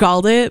what you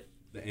called it?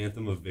 The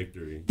Anthem of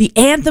Victory. The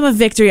Anthem of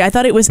Victory. I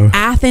thought it was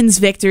Athens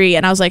Victory,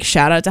 and I was like,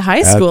 shout out to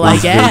high school, I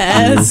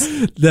guess.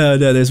 No,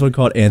 there's one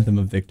called Anthem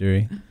of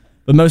Victory.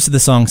 But most of the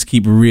songs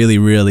keep really,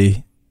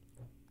 really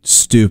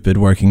stupid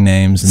working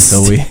names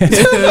until we...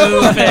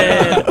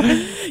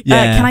 Stupid.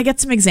 Yeah. Can I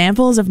get some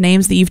examples of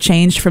names that you've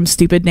changed from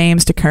stupid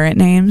names to current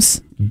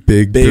names?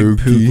 Big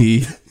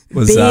Pookie.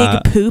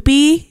 Big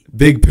Poopy?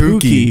 Big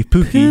Pookie.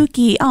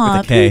 Pookie.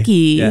 Aw,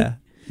 Pookie. Yeah.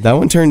 That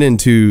one turned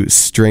into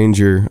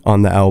Stranger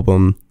on the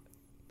album.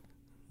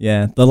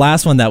 Yeah. The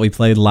last one that we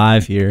played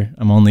live here,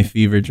 I'm Only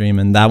Fever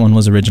Dreamin', that one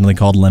was originally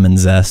called Lemon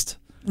Zest.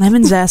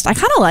 Lemon Zest. I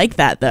kind of like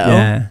that,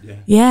 though.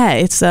 Yeah,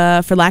 it's,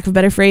 for lack of a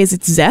better phrase,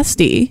 it's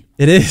zesty.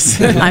 It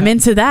is. I'm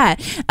into that.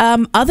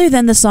 Other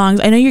than the songs,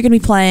 I know you're going to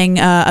be playing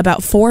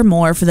about 4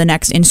 more for the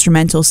next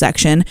instrumental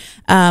section.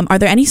 Are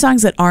there any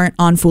songs that aren't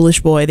on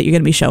Foolish Boy that you're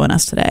going to be showing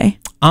us today?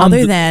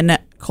 Other than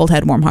Cold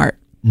Head, Warm Heart?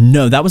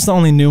 No, that was the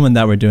only new one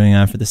that we're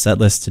doing for the set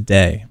list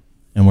today.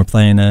 And we're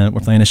playing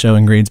a show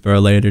in Greensboro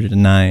later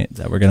tonight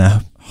that we're going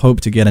to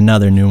hope to get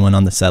another new one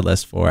on the set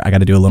list for. I got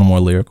to do a little more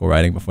lyrical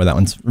writing before that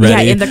one's ready.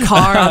 Yeah, in the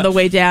car on the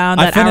way down,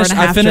 that hour and a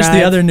half I finished drive.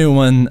 the other new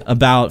one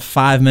about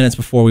 5 minutes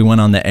before we went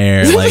on the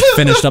air, like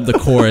finished up the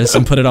chorus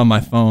and put it on my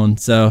phone.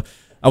 So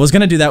I was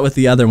going to do that with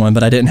the other one,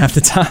 but I didn't have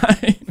the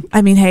time.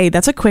 I mean, hey,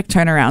 that's a quick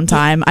turnaround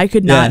time. I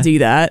could not do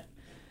that.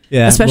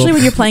 Yeah. Especially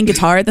when you're playing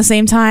guitar at the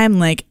same time.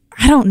 Like,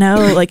 I don't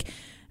know,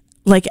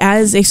 like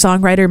as a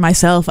songwriter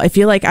myself, I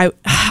feel like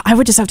I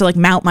would just have to like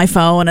mount my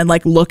phone and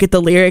like look at the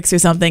lyrics or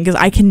something, because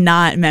I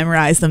cannot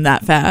memorize them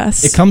that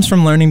fast. It comes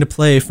from learning to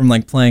play, from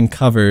like playing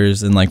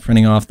covers and like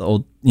printing off the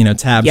old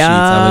tab sheets.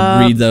 I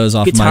would read those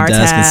off my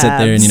desk and sit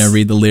there and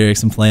read the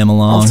lyrics and play them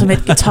along.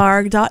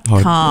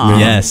 UltimateGuitar.com.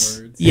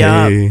 Yes.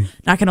 Yeah, Hey.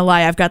 not gonna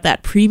lie, I've got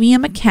that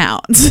premium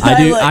account.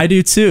 I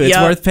do too. It's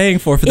worth paying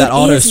for that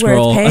auto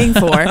scroll. It is worth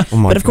paying for.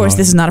 But of course,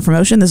 this is not a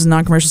promotion. This is a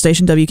non-commercial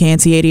station.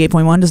 WKNC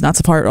 88.1 does not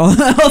support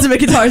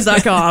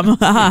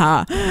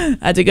UltimateGuitars.com.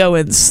 Had to go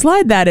and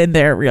slide that in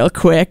there real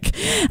quick.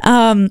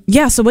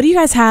 So what do you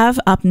guys have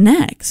up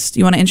next? Do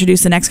you want to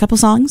introduce the next couple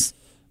songs?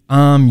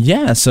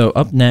 So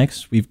up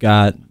next we've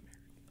got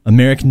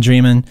American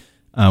Dreamin'.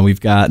 We've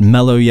got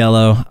Mellow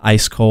Yellow,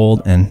 Ice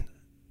Cold, and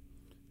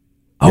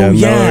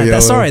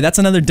that's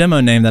another demo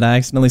name that I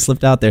accidentally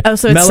slipped out there. Oh,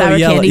 so it's Mellow Sour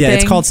Yellow. Candy Yeah, Thing?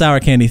 it's called Sour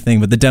Candy Thing,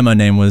 but the demo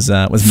name was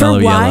Mellow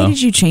Yellow. Why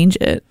did you change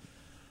it?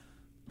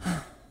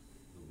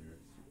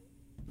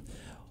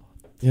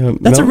 Yeah,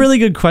 That's a really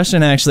good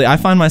question, actually. I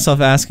find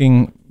myself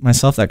asking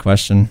myself that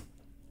question.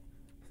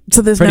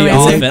 So there's pretty no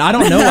answer? often. I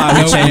don't know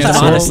why we changed it,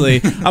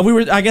 honestly.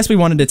 I guess we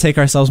wanted to take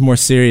ourselves more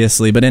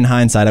seriously, but in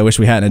hindsight, I wish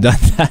we hadn't done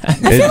that. I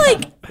feel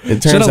like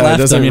it turns should have out left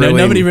it doesn't them. really.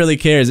 Nobody really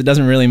cares. It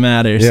doesn't really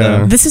matter.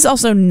 Yeah. So this is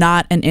also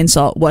not an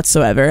insult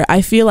whatsoever.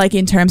 I feel like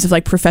in terms of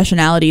like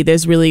professionality,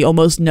 there's really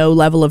almost no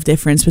level of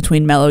difference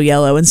between Mellow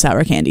Yellow and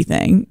Sour Candy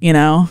Thing.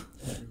 No,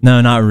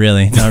 not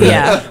really.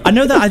 Yeah. I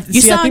know that.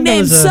 Your song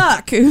names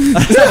suck.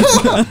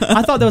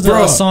 I thought there was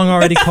a song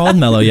already called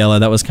Mellow Yellow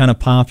that was kind of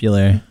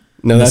popular.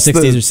 No, in that's the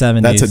 60s or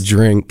 70s. That's a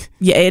drink.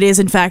 Yeah, it is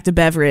in fact a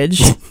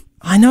beverage.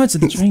 I know it's a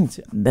drink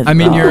too. I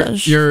mean,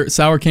 your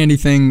Sour Candy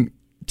Thing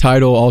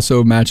title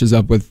also matches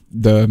up with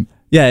the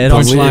it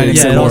punchline.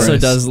 It also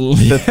does.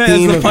 The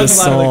theme of the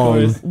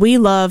song. We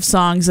love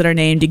songs that are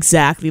named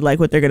exactly like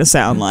what they're going to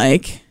sound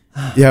like.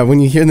 Yeah, when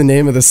you hear the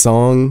name of the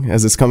song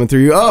as it's coming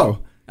through, yes,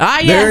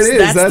 there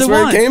it is. That's the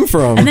where one. it came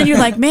from. And then you're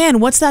like,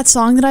 man, what's that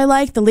song that I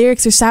like? The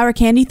lyrics are Sour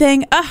Candy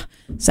Thing.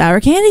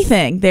 Sour Candy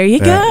Thing. There you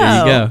go. There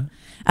you go.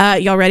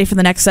 Y'all ready for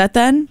the next set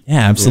then?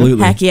 Yeah,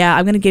 absolutely. Heck yeah.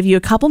 I'm going to give you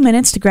a couple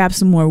minutes to grab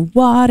some more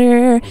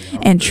water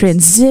and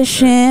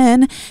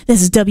transition.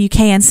 This is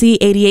WKNC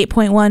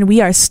 88.1. We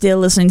are still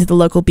listening to the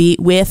local beat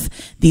with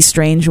the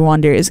Strange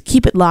Wonders.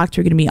 Keep it locked.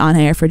 We're going to be on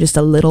air for just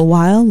a little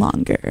while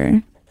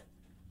longer.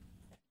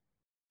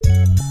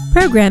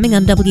 Programming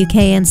on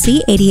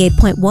WKNC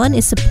 88.1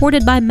 is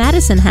supported by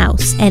Madison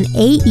House and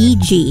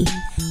AEG.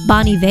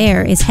 Bon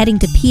Iver is heading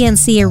to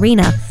PNC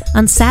Arena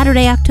on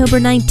Saturday, October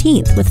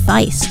 19th with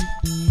Feist.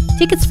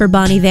 Tickets for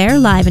Bon Iver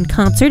live in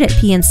concert at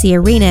PNC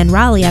Arena in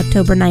Raleigh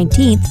October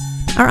 19th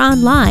are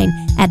online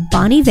at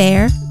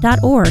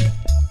boniver.org.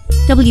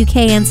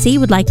 WKNC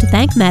would like to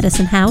thank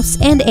Madison House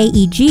and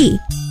AEG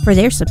for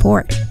their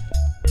support.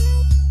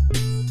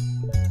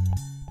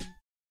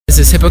 This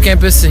is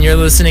Hippocampus, and you're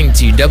listening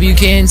to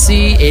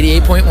WKNC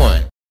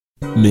 88.1.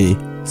 Me,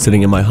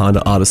 sitting in my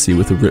Honda Odyssey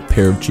with a ripped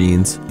pair of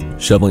jeans,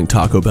 shoveling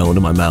Taco Bell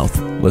into my mouth,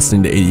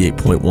 listening to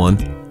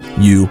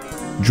 88.1. You,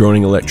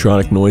 droning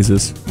electronic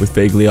noises with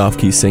vaguely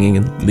off-key singing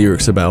and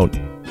lyrics about,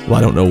 well,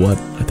 I don't know what.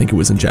 I think it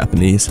was in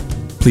Japanese.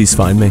 Please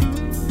find me.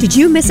 Did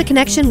you miss a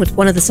connection with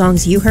one of the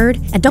songs you heard?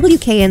 At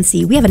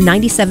WKNC, we have a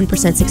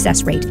 97%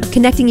 success rate of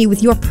connecting you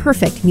with your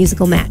perfect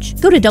musical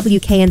match. Go to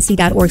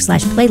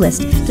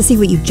WKNC.org/playlist to see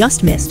what you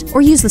just missed,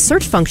 or use the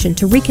search function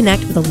to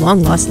reconnect with a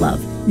long-lost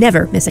love.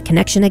 Never miss a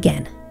connection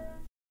again.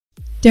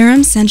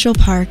 Durham Central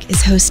Park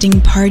is hosting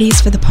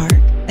Parties for the Park,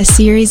 a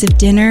series of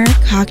dinner,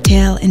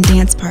 cocktail, and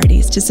dance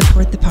parties to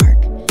support the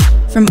park.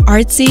 From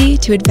artsy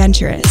to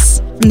adventurous,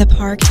 from the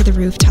park to the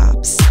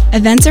rooftops,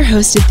 events are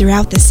hosted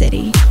throughout the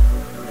city.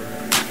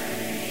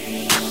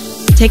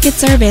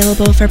 Tickets are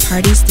available for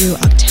parties through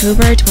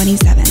October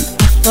 27th.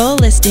 A full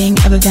listing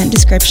of event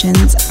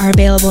descriptions are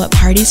available at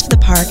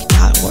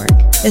partiesforthepark.org.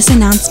 This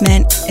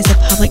announcement is a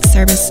public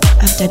service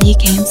of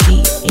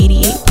WKNC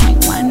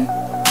 88.1.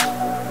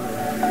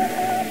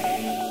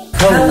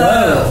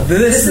 Hello,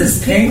 this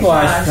is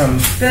Pinkwash from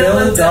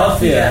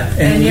Philadelphia,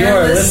 and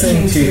you're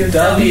listening to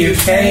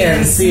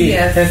WKNC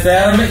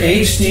FM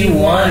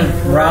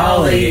HD1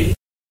 Raleigh.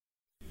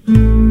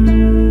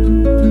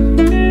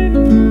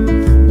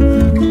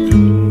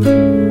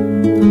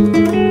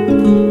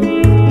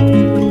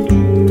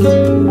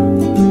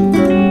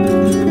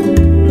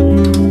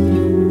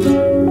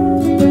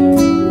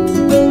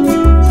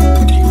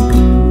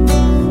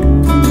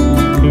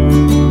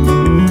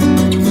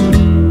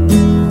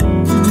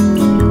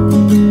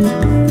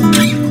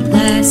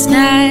 Last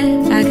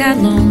night I got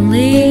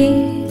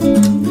lonely.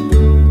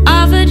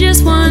 Offered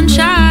just one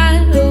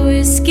shot of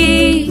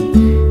whiskey.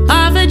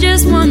 Offered just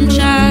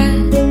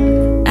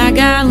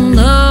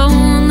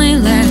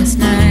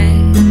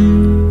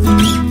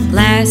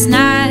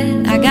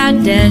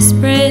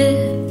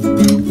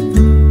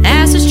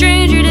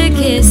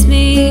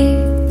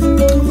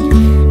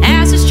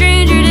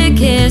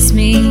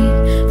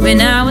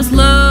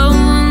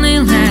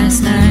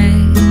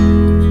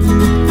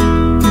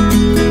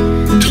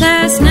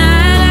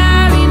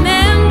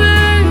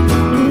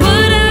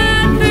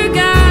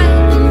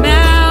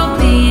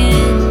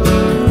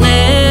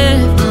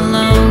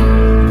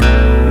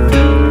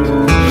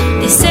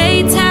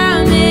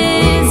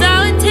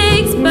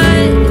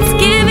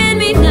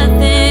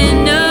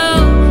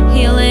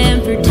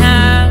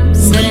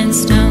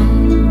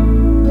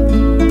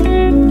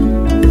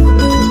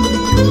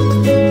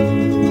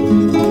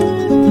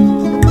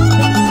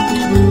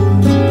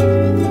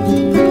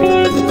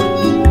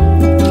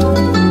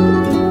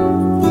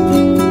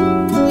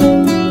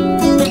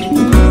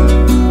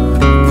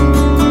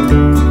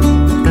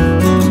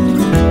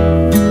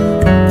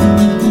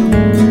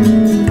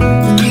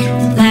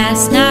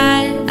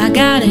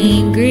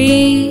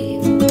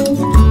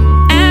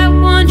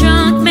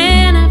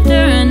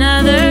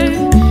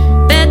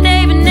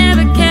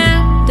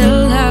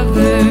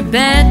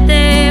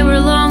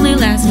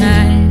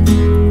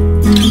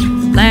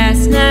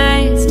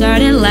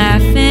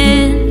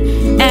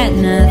laughing at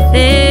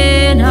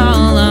nothing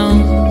all alone.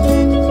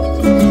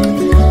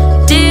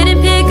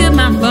 Didn't pick up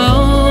my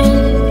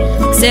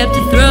phone except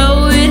to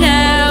throw it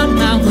out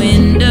my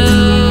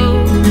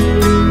window.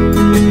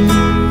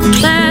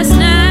 Last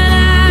night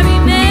I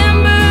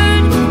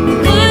remembered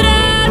what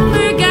I'd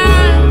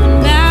forgotten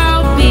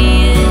about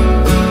being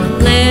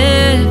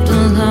left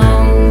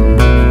alone.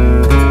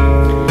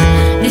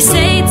 They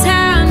say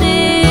time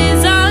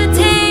is all it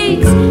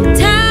takes,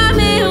 time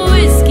and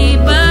whiskey,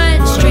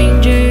 but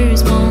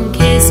strangers won't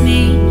kiss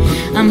me.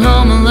 I'm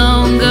home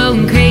alone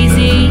going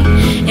crazy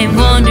and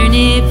wondering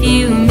if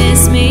you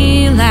miss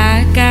me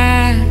like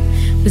I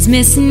was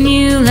missing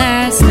you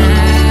last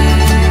night.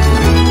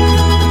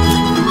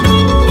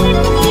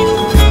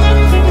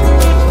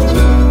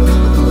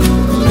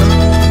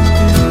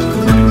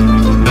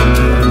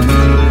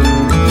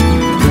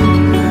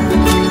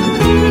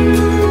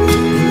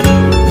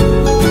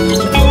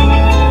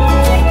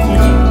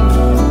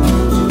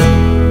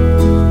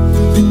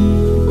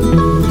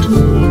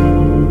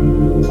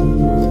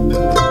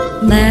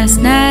 Last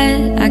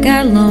night I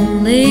got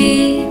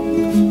lonely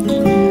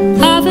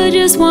off of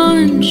just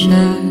one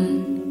shot.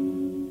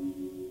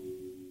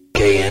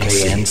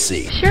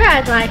 KNC. Sure,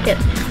 I'd like it.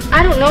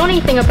 I don't know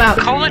anything about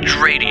College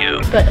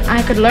radio. but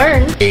I could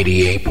learn.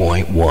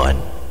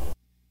 88.1.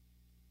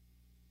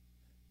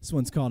 This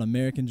one's called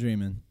American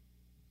Dreamin'.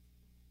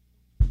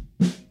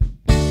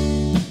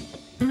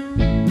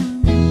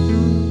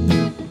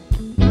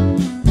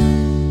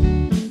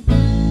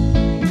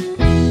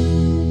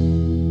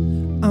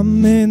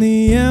 I'm in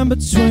the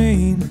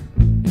in-between,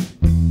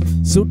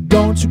 so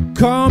don't you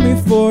call me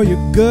for your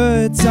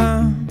good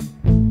time.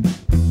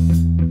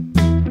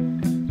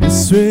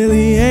 This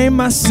really ain't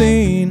my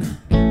scene,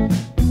 and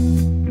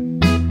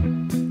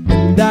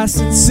I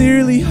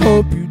sincerely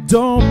hope you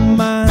don't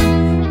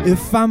mind.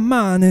 If I'm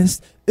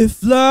honest,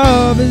 if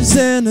love is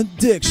an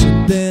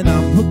addiction, then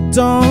I'm hooked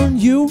on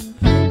you.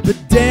 But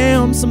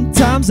damn,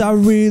 sometimes I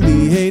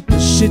really hate the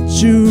shit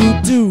you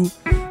do.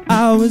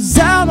 I was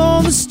out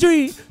on the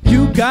street,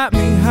 you got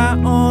me high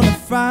on a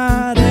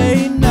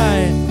Friday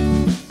night.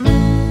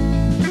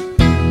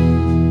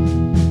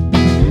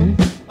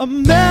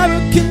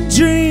 American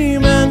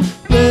dreaming,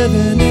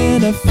 living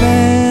in a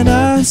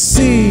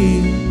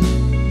fantasy.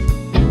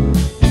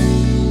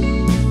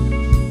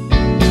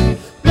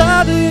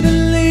 Love it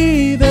and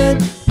leave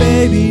it,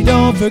 baby,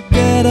 don't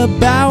forget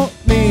about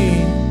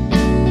me.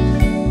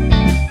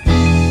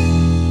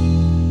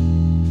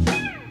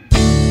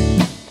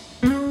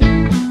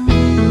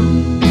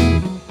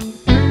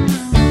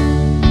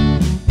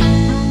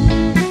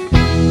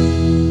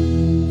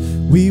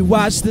 We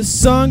watch the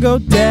sun go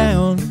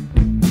down,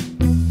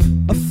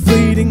 a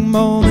fleeting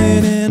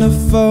moment in a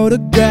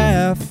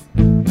photograph,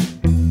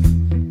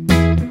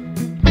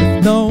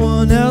 with no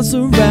one else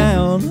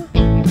around.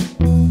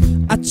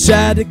 I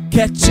tried to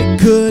catch it,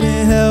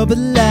 couldn't help but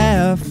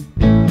laugh,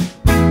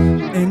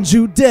 and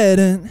you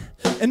didn't.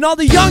 And all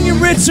the young and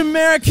rich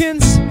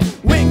Americans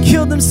went and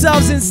killed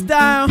themselves in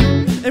style,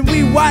 and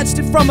we watched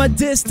it from a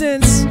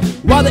distance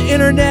while the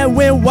internet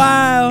went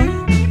wild.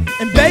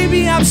 And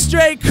baby, I'm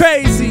straight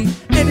crazy,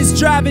 and it's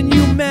driving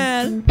you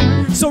mad.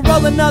 So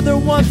roll another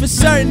one for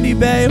certainty,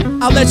 babe,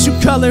 I'll let you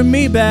color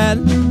me bad.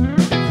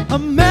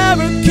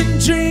 American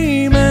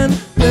dreaming,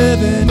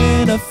 living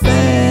in a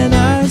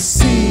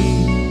fantasy.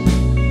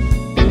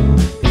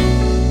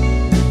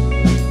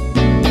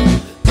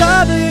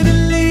 Love it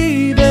and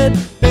leave it,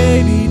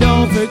 baby,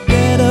 don't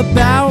forget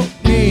about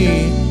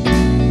me.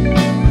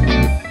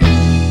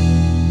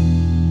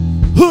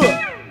 Huh.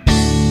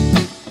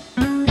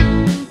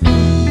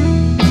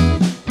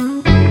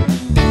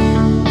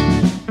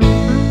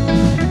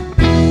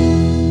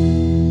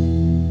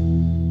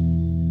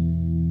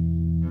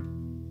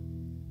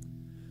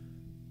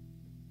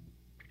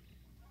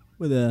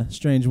 With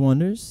Strange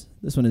Wonders.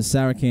 This one is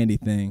Sour Candy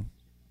Thing.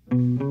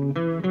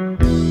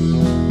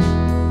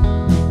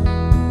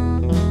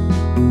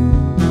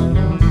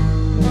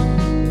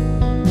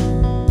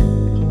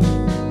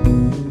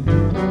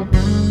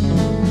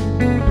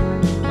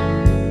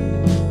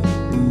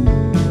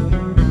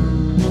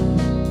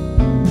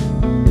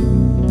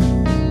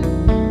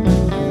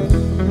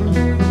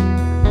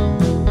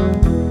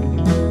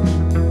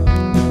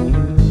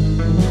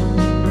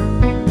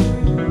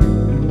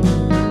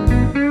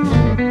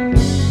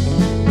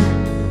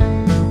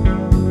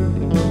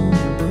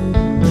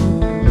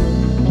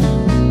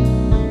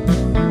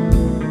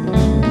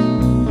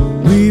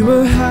 We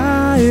were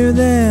higher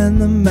than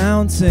the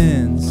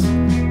mountains,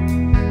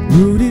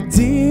 rooted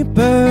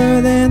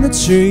deeper than the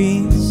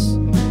trees.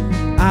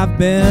 I've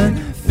been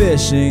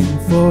fishing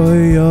for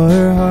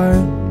your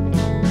heart.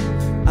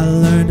 I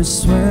learned to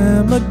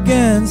swim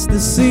against the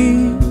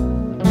sea.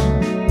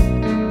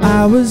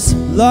 I was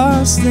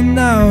lost and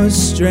I was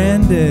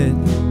stranded.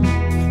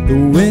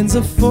 The winds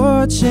of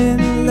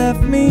fortune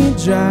left me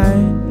dry,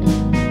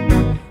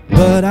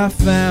 but I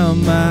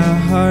found my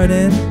heart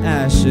in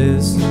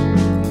ashes,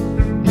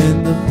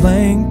 in the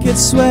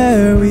blankets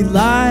where we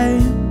lie.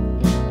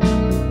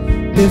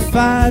 If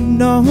I'd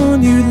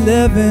known you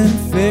live in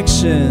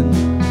fiction,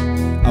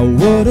 I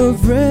would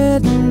have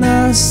written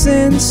us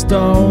in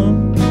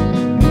stone.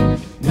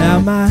 Now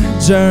my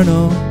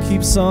journal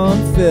keeps on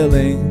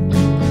filling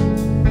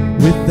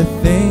with the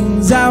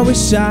things I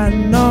wish I'd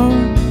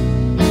known.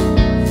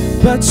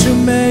 But you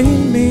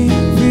made me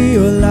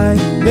feel like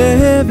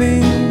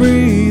living,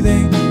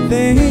 breathing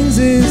things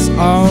is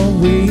all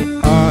we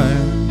are.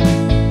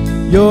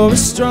 You're a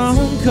strong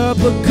cup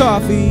of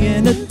coffee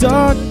in a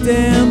dark,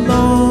 damn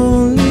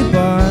lonely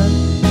bar.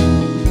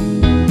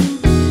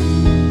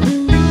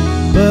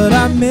 But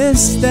I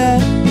miss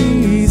that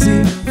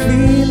easy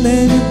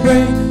feeling you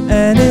bring,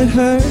 and it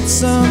hurts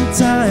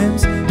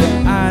sometimes,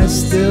 but I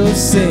still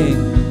sing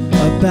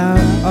about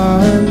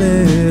our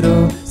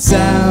little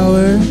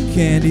sour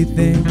candy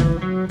thing.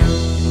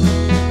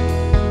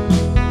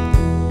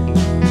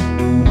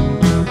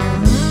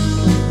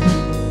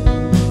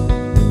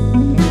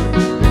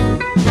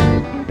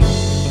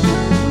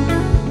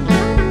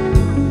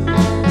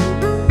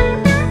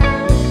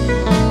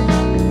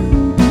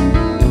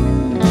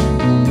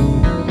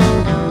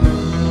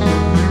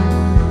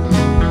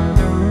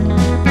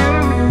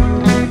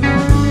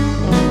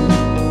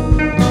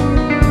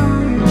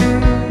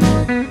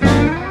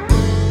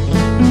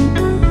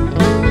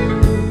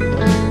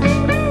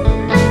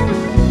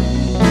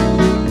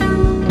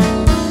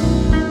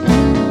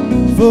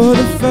 For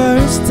the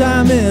first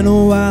time in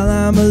a while,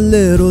 I'm a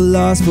little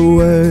lost for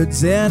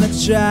words, and I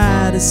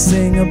try to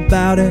sing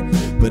about it,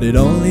 but it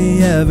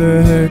only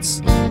ever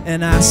hurts.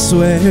 And I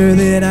swear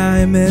that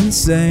I'm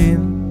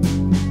insane,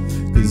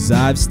 'cause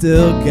I've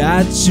still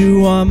got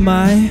you on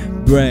my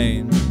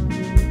brain.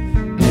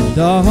 And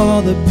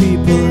all the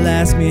people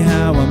ask me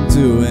how I'm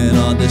doing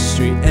on the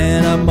street,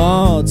 and I'm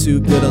all too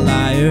good a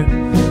liar.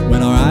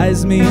 When our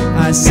eyes meet,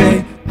 I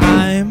say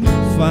I'm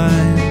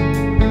fine,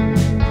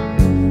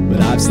 but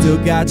I've still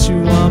got you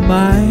on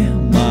my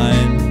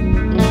mind.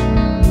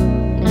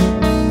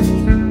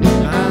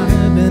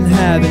 I've been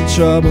having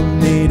trouble,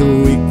 need a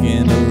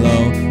weekend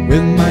alone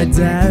with my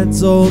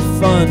dad's old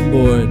fun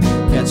board,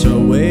 catch a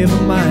wave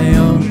of my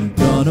own.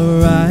 Gonna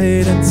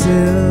ride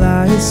until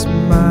I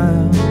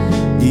smile,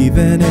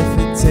 even if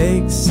it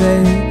takes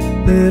a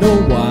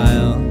little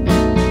while.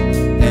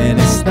 And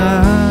it's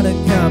not a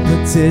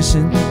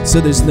competition, so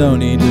there's no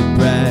need to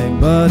brag.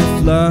 But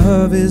if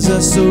love is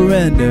a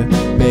surrender,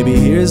 baby,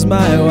 here's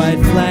my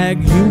white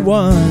flag. You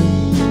won,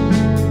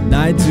 and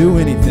I'd do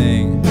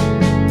anything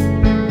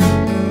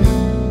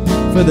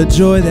for the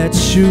joy that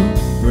you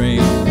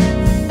bring.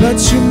 But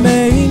you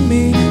made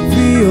me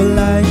feel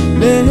like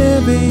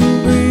living,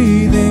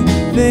 breathing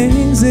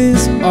things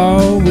is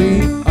all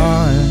we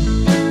are.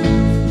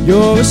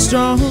 You're a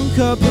strong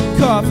cup of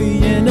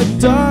coffee in a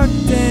dark,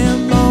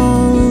 damn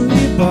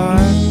lonely bar.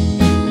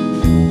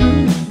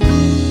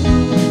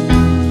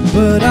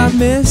 But I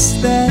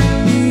miss that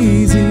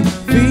easy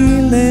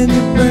feeling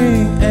you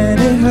bring, and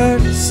it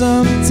hurts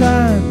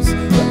sometimes,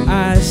 but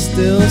I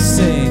still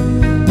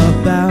sing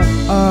about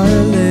our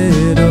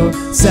little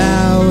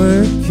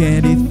sour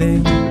candy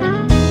thing.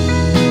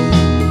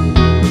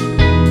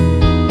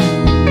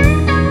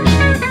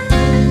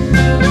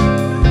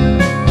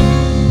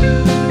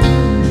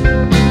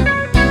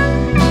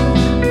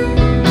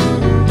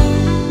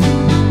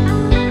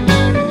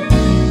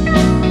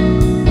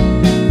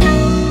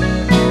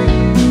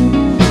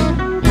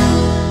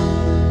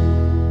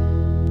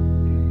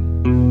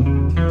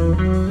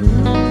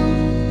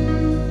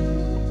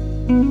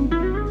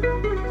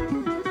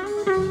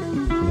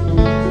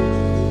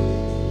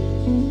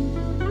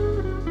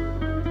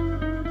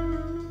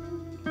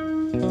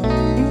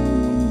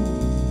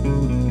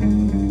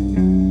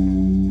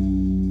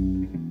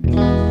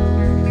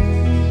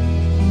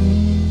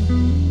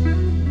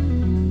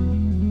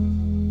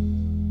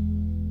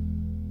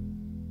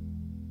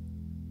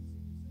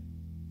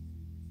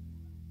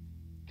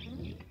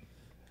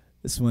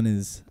 This one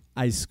is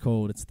Ice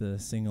Cold. It's the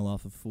single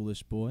off of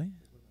Foolish Boy.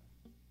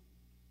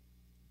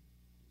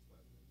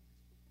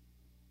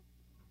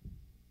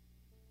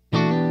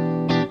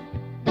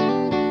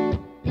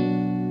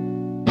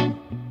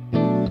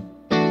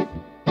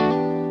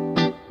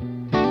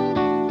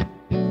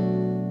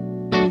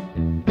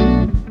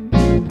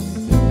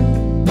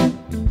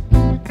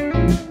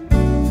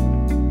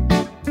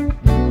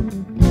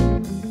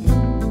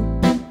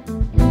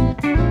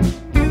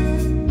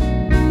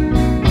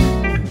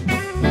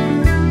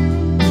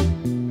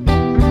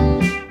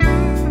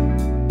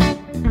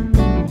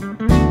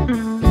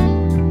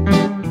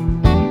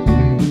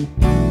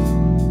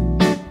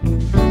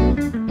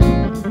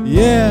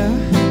 Yeah.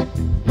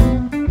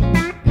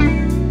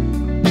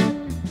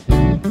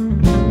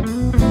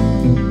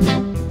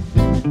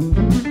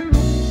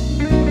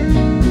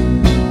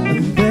 I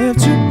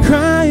left you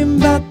crying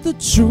about the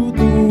truth,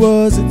 or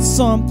was it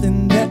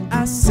something that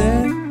I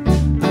said?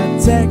 I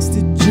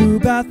texted you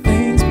about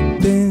things,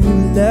 but then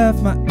you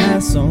left my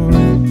ass on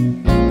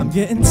red. I'm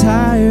getting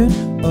tired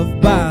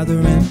of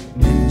bothering,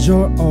 and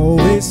you're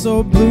always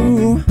so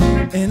blue.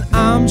 and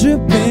I'm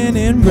dripping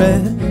in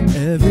red.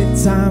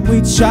 Every time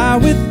we try,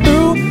 we're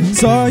through.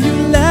 Saw you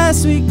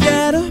last week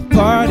at a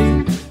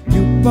party.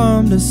 You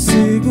bummed a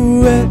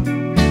cigarette.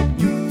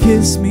 You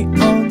kissed me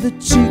on the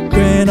cheek,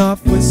 ran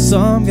off with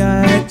some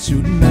guy that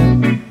you'd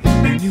met.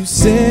 And you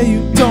say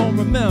you don't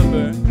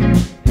remember,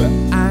 but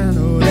I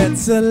know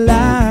that's a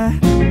lie.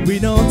 We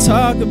don't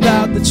talk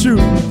about the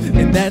truth,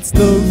 and that's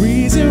the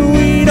reason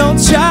we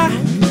don't try.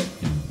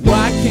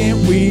 Why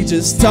can't we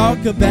just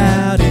talk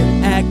about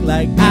it? Act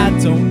like I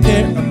don't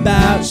care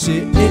about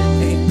shit. It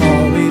ain't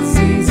always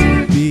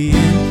easy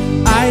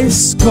being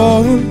ice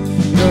cold.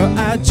 Girl,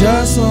 I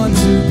just want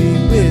to be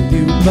with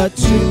you, but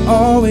you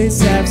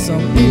always have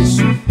some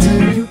issue.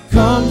 Till you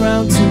come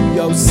round to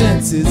your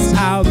senses,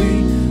 I'll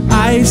be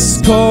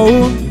ice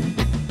cold.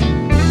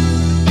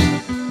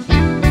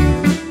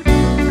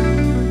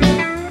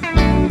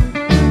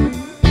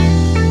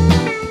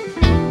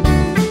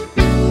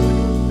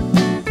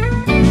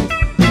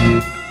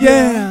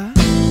 Yeah.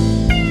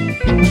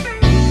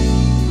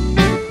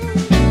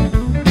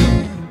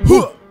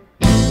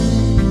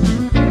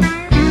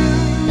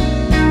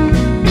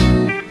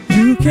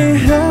 You can't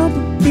help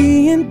but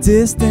being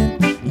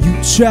distant.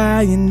 You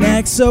try and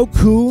act so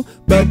cool,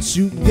 but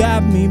you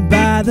got me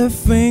by the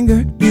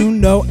finger. You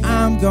know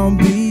I'm gonna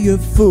be a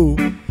fool,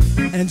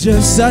 and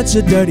you're such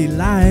a dirty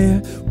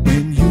liar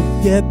when you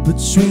get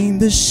between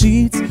the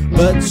sheets.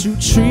 But you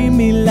treat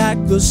me like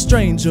a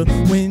stranger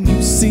when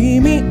you see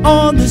me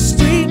on the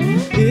street.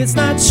 It's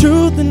not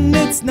truth and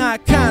it's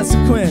not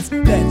consequence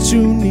that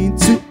you need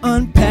to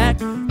unpack.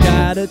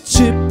 Got a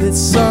chip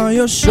that's on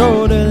your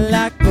shoulder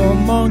like a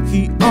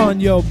monkey on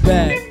your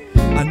back.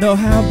 I know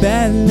how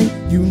badly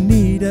you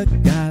need a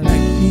guy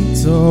like me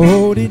to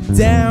hold it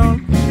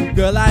down.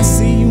 Girl, I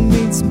see you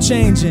need some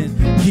changing.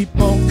 Keep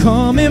on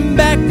coming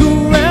back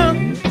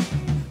around.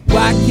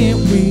 Why can't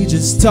we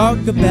just talk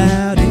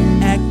about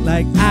it? Act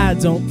like I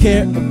don't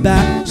care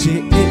about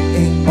shit. It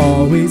ain't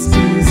always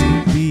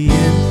easy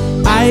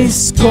being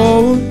ice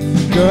cold.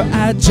 Girl,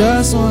 I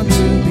just want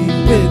to be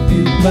with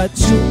you, but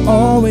you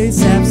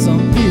always have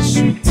some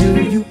issue.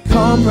 Till you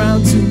come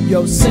round to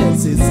your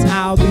senses,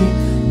 I'll be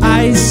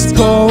ice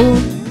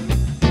cold.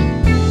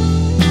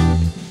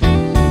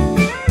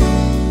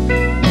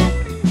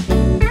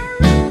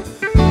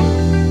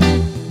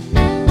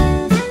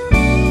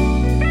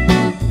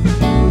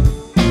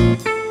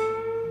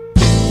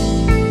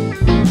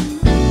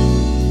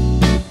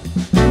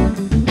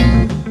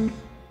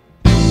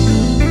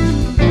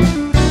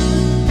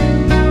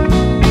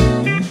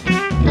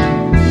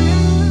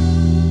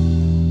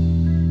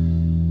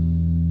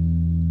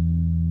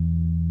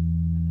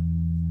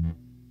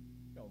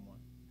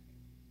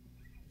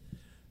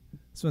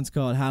 This one's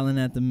called Howlin'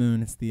 at the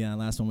Moon. It's the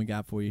last one we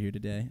got for you here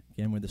today.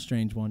 Again, we're the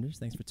Strange Wonders.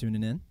 Thanks for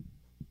tuning in.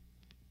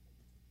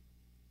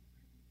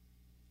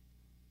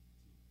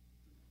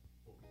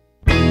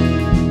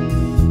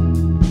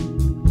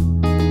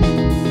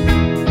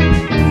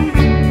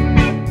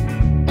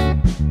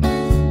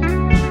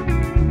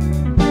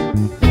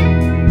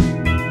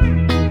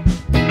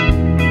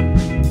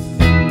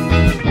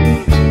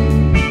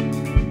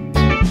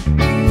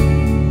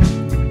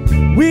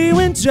 We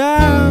went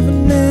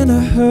driving in a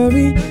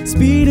hurry,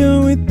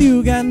 speeding with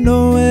you, got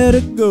nowhere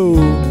to go.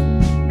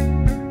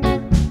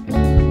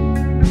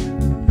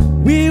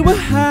 We were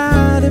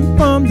hiding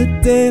from the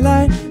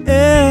daylight,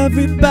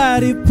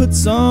 everybody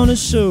puts on a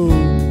show.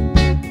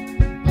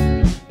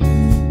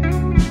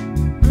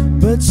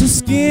 But your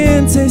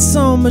skin tastes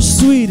so much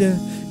sweeter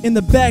in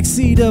the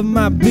backseat of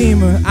my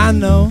Beamer, I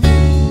know.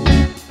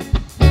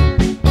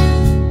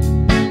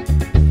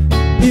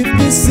 If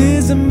this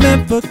isn't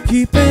meant for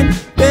keeping,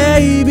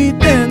 baby,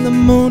 then the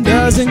moon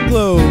doesn't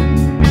glow.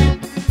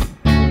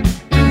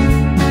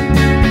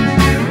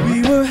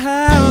 We were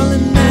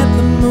howling at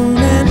the moon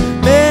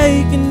and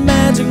making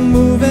magic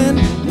moving.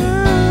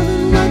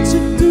 Loving what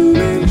you're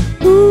doing,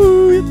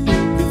 ooh, you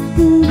think you're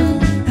fooling.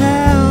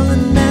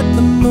 Howling at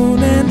the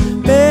moon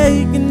and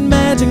making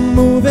magic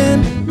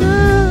moving.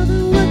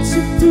 Loving what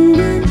you're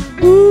doing,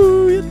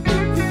 ooh, you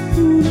think you're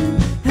fooling.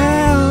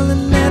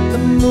 Howling at the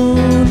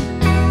moon.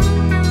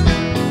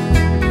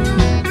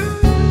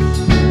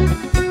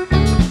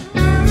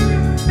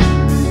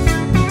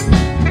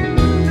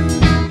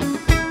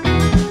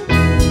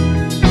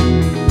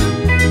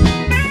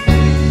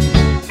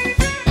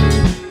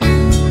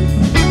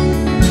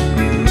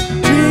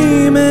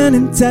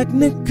 In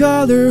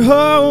Technicolor,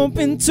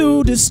 hoping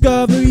to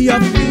discover your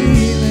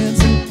feelings.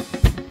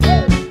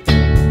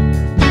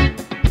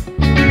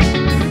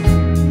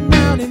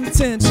 Not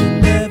intention,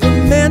 never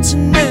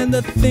mentioning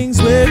the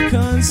things we're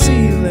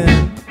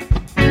concealing.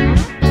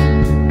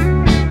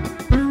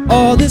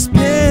 All this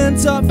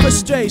pent-up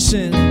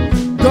frustration,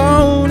 go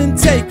on and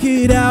take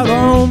it out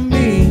on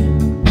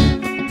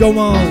me. Go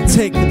on,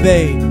 take the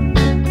bait.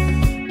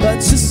 But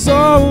your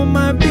soul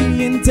might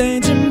be in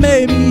danger.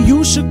 Maybe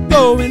you should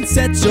go and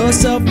set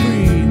yourself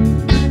free.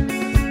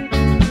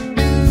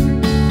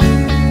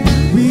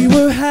 We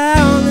were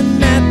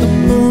howling at the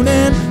moon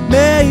and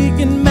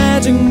making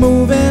magic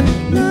moving.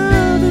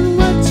 Loving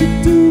what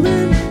you're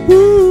doing,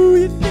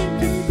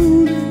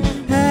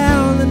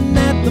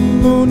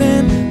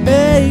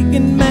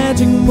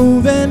 starting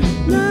moving,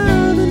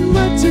 loving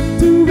what you're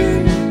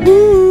doing.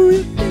 Ooh,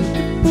 you think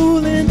you're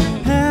fooling,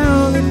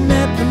 howling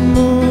at the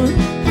moon,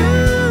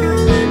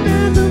 howling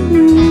at the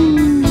moon.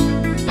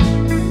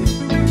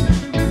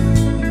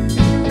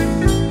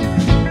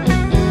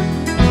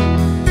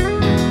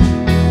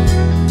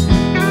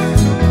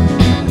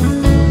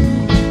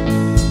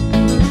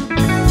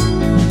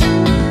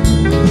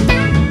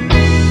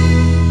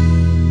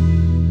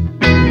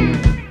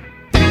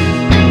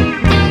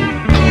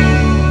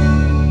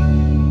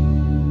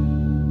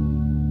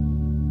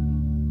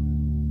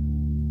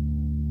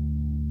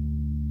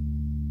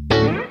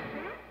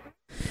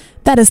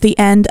 That is the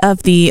end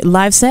of the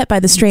live set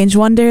by the Strange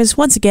Wonders.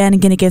 Once again, I'm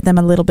going to give them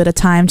a little bit of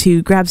time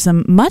to grab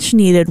some much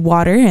needed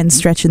water and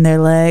stretch in their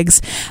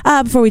legs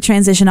before we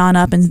transition on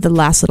up into the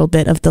last little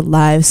bit of the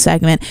live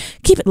segment.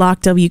 Keep it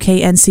locked,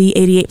 WKNC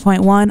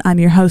 88.1. I'm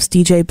your host,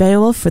 DJ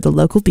Beowvlf, for the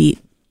local beat.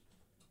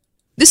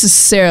 This is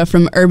Sarah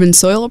from Urban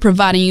Soil,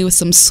 providing you with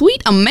some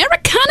sweet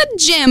Americana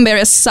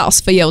jamberry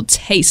sauce for your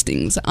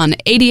tastings on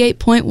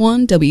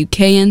 88.1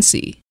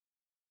 WKNC.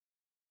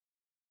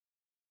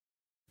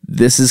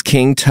 This is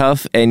King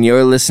Tuff, and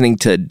you're listening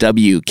to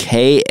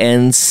WKNC.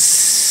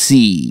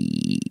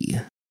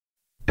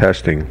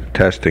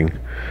 Testing.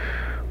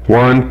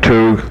 1,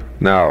 2.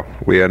 Now,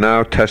 we are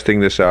now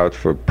testing this out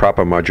for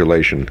proper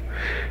modulation.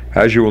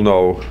 As you will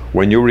know,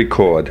 when you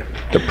record,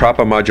 the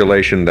proper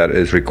modulation that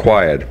is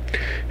required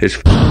is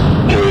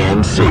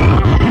KNC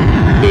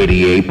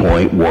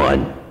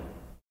 88.1.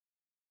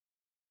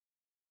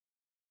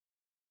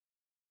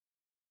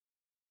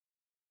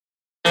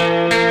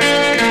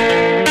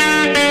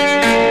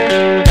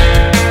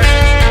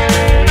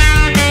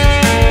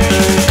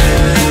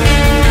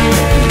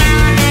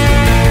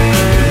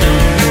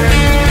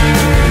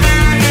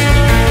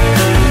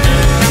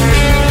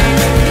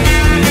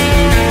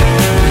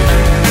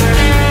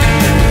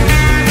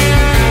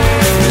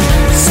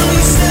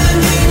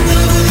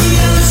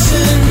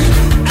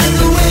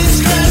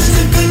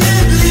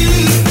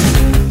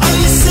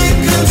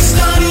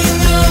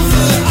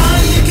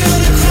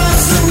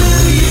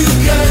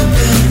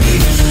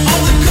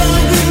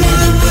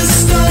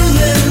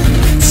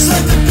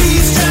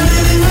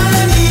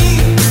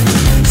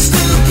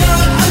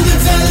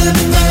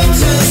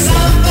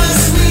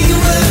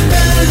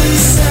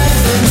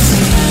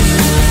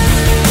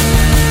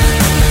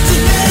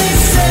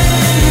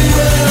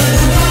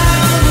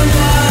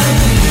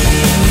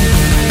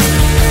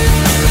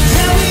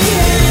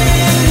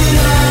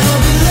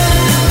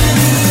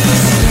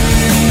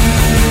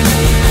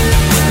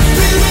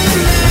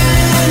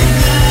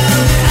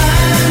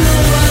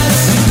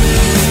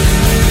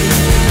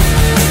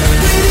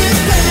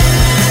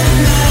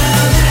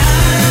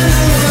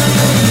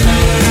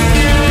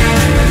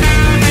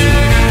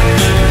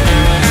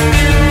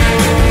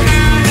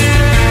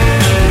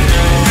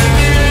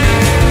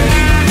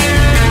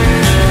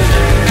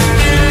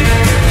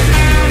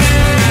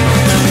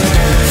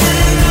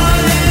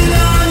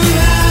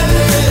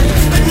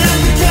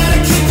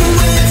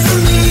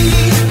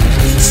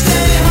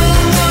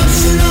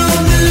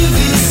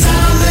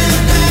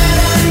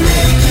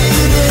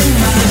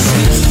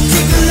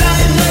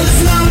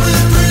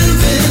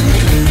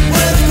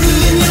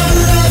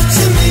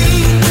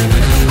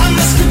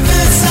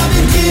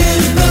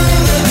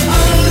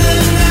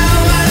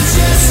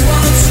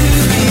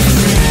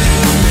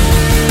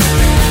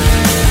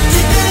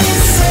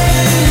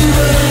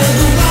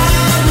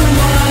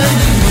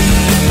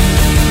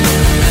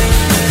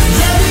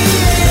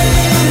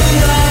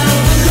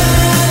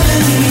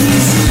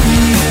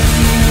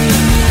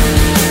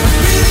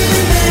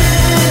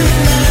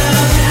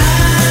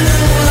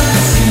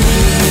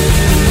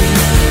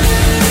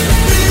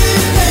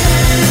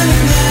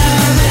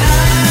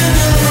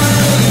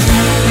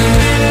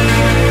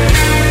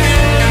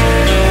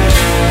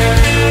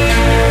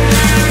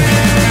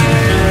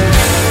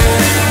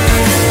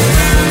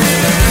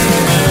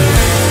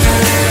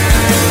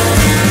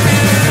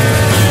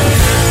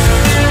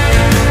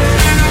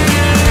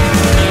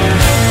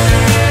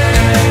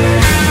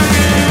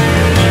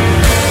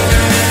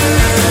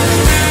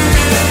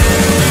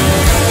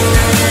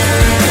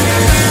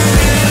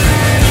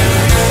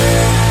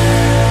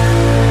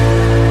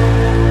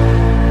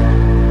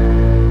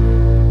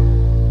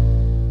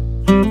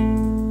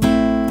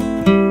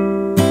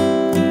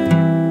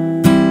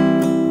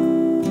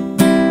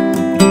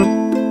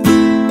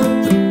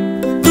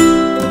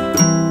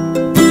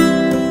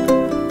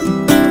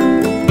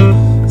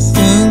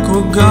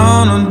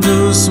 gonna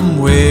do some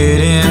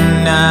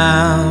waiting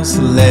now,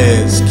 so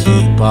let's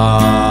keep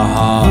our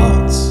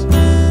hearts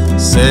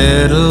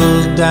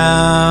settled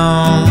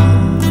down.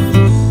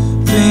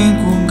 Think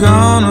we're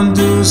gonna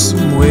do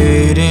some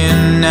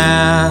waiting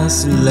now,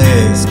 so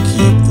let's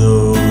keep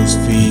those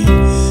feet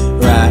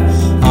right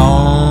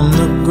on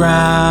the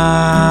ground.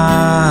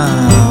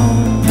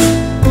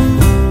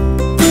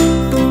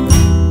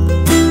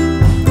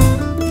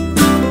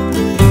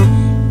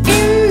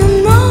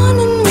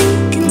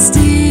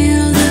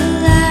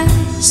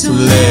 So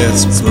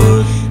let's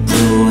put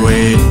the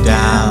weight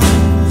down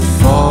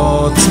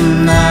for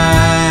tonight.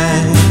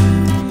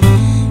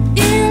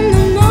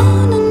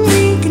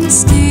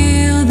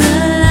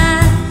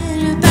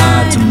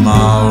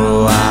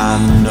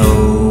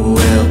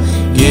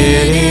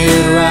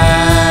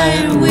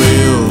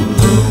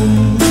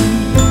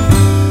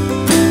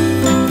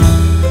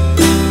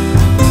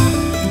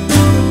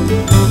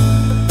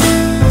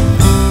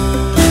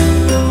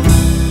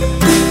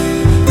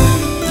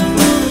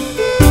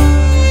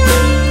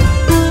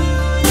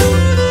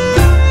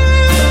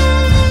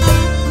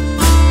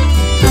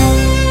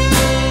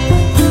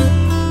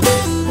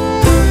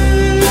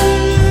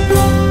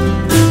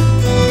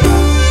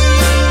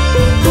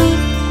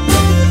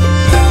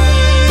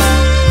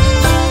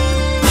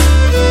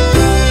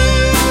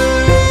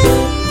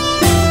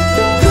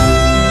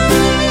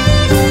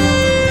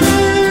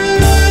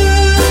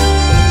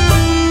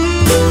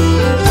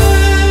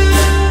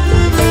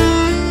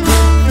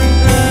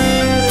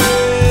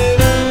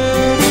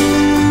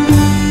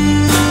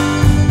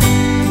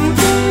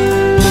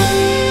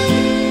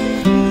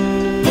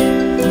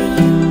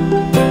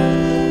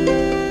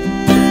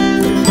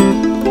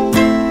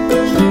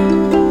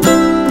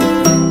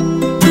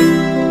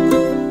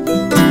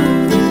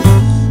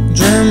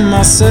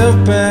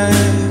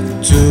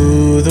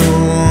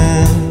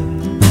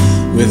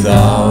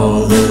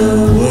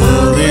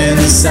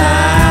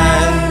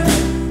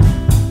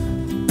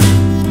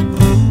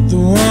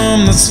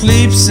 that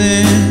sleeps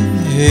in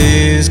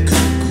his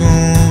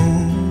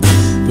cocoon,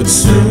 but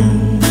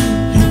soon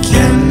he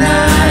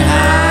cannot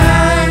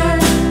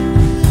hide.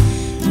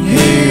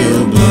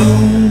 He'll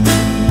bloom.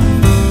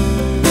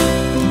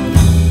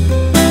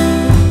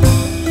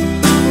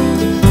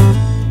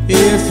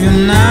 If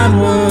you're not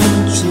what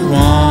you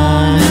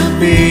wanna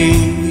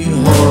be,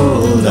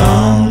 hold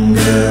on,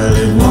 girl,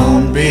 it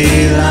won't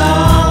be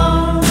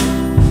long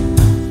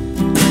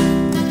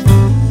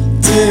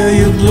till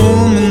you're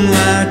blooming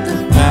like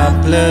a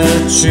poplar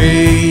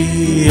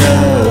tree, a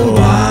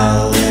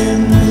wild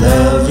and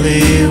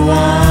lovely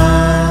one.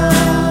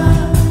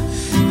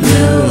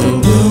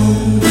 You'll bloom.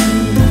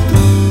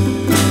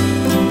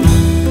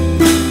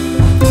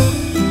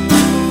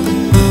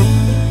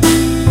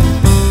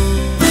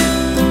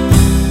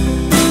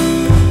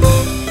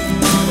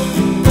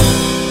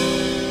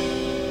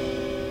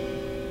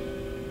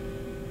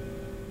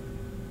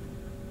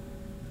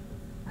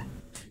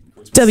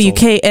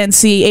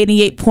 WKNC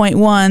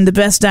 88.1, the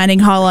best dining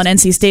hall on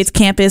NC State's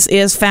campus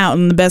is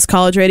Fountain. The best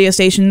college radio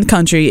station in the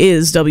country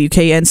is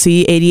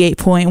WKNC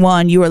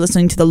 88.1. You are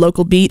listening to the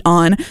local beat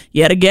on,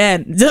 yet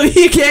again,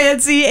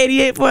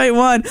 WKNC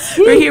 88.1.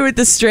 We're here with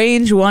the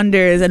Strange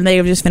Wonders, and they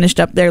have just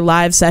finished up their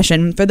live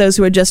session. For those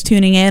who are just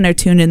tuning in or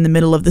tuned in the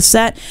middle of the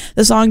set,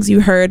 the songs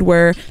you heard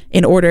were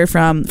in order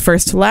from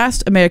first to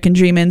last: American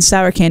Dreamin',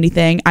 Sour Candy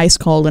Thing, Ice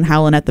Cold, and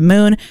Howlin' at the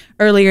Moon.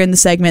 Earlier in the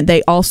segment,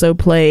 they also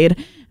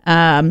played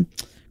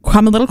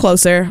Come a Little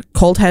Closer,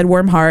 Cold Head,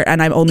 Warm Heart,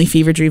 and I'm Only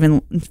Fever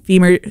Dreamin'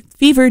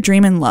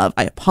 Love.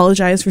 I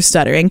apologize for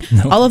stuttering.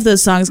 No. All of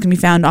those songs can be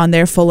found on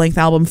their full-length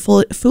album,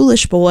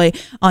 Foolish Boy,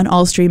 on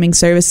all streaming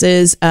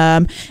services.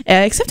 Except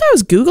I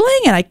was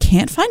Googling, and I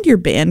can't find your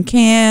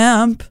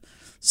Bandcamp.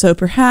 So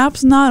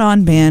perhaps not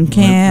on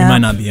Bandcamp. We might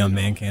not be on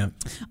Bandcamp.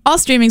 All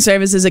streaming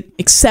services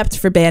except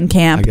for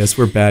Bandcamp. I guess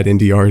we're bad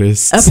indie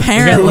artists.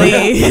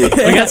 Apparently.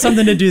 We got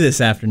something to do this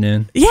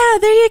afternoon. Yeah,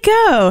 there you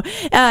go.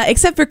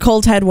 Except for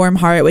Cold Head, Warm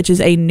Heart, which is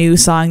a new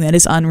song that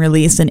is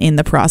unreleased and in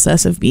the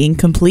process of being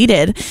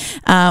completed.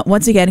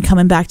 Once again,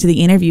 coming back to the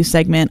interview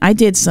segment, I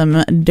did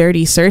some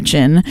dirty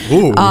searching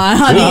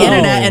on the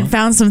internet and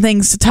found some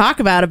things to talk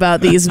about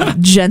these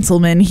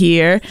gentlemen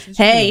here.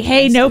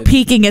 Hey, no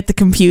peeking at the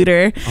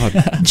computer.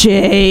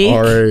 Jay.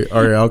 All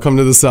right, I'll come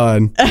to the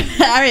side. All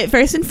right,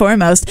 first and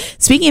foremost,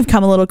 speaking of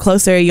Come a Little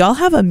Closer, y'all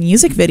have a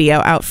music video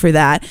out for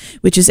that,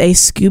 which is a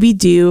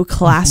Scooby-Doo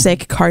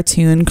classic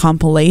cartoon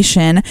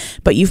compilation,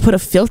 but you've put a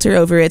filter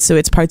over it, so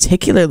it's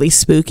particularly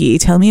spooky.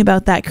 Tell me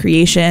about that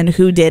creation,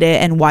 who did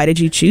it, and why did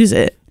you choose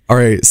it? All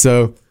right,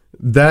 so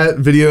that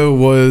video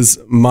was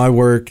my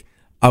work.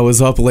 I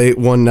was up late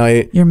one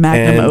night. Your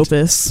magnum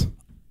opus.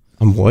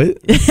 What?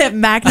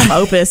 Magnum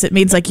opus. It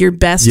means like your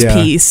best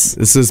piece.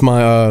 This is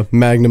my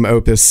magnum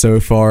opus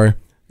so far.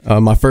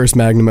 My first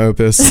magnum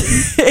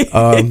opus. But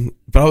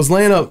I was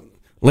laying up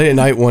late at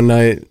night one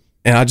night,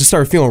 and I just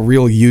started feeling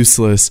real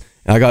useless.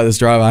 And I got this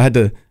drive. I had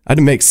to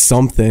make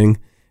something,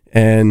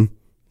 and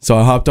so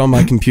I hopped on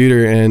my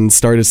computer and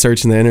started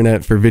searching the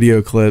internet for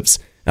video clips.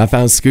 And I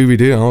found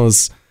Scooby-Doo, and I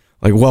was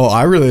like, "Well,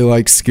 I really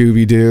like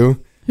Scooby-Doo."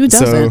 Who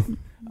doesn't? So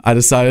I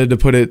decided to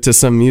put it to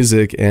some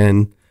music,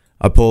 and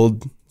I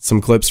pulled some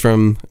clips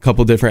from a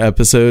couple different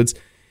episodes,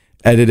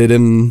 edited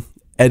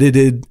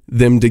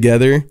them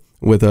together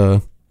with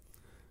a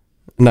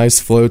nice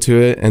flow to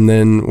it, and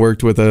then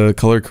worked with a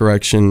color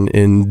correction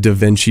in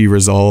DaVinci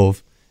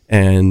Resolve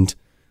and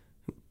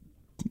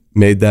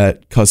made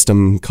that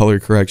custom color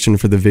correction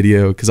for the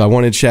video because I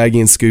wanted Shaggy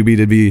and Scooby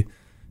to be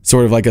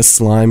sort of like a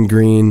slime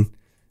green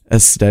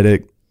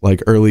aesthetic,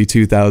 like early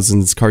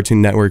 2000s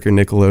Cartoon Network or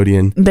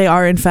Nickelodeon. They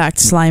are, in fact,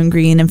 slime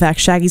green. In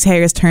fact, Shaggy's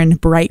hair is turned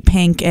bright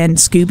pink, and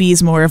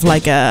Scooby's more of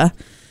like a,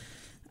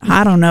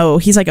 I don't know,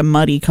 he's like a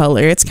muddy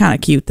color. It's kind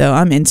of cute, though.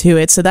 I'm into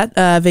it. So that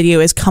video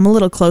is Come a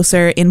Little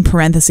Closer, in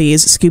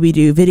parentheses,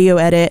 Scooby-Doo video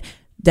edit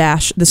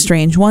dash The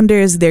Strange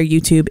Wonders. Their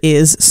YouTube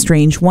is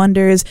Strange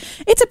Wonders.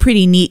 It's a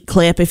pretty neat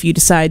clip if you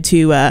decide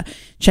to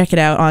check it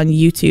out on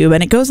YouTube,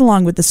 and it goes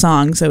along with the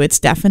song, so it's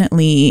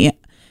definitely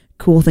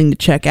cool thing to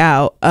check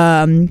out.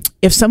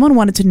 If someone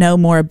wanted to know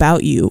more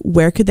about you,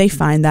 where could they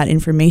find that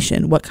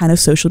information? What kind of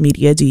social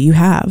media do you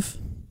have?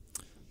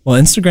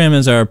 Well, Instagram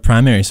is our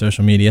primary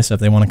social media, so if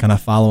they want to kind of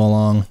follow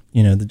along,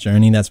 the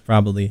journey, that's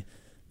probably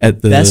the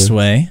best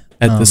way.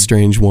 At The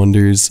Strange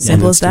Wonders.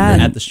 Simple as that.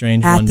 At The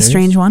Strange Wonders. At The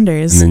Strange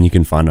Wonders. And then you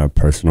can find our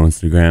personal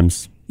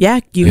Instagrams.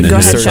 Yeah, you can go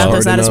ahead and shout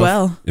those out as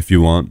well. If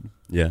you want.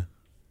 Yeah.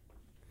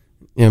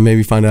 Yeah,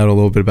 maybe find out a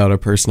little bit about our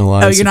personal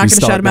lives. Oh, you're not going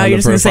to shout them out. You're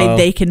just going to say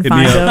they can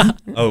find them.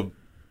 Oh.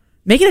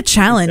 Make it a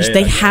challenge.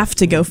 They have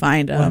to go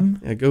find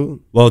them. Yeah, go.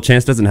 Well,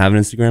 Chance doesn't have an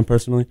Instagram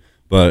personally,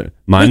 but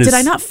mine is. Did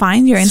I not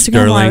find your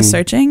Instagram while I was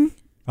searching?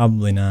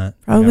 Probably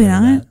not. Probably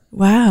not.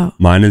 Wow.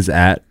 Mine is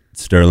at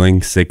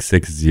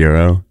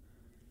Sterling660.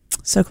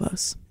 So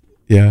close.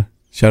 Yeah.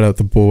 Shout out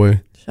the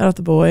boy. Shout out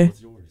the boy.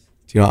 What's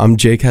yours? I'm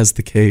Jake has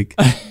the cake.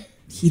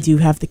 You do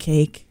have the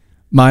cake.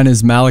 Mine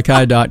is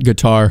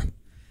Malachi.guitar.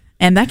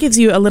 And that gives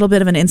you a little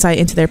bit of an insight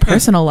into their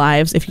personal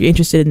lives if you're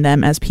interested in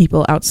them as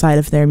people outside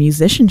of their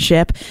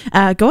musicianship.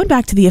 Going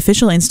back to the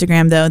official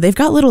Instagram, though, they've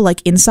got little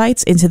like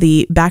insights into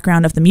the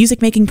background of the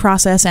music making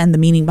process and the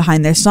meaning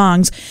behind their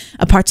songs.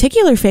 A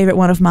particular favorite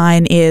one of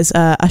mine is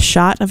a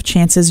shot of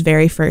Chance's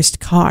very first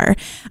car.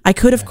 I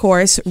could, of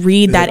course,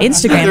 read that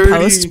Instagram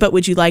post, but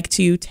would you like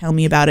to tell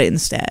me about it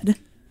instead?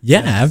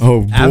 Yeah,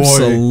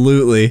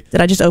 absolutely.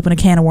 Did I just open a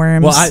can of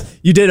worms? Well,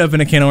 you did open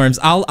a can of worms.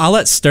 I'll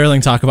let Sterling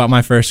talk about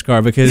my first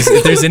car, because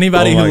if there's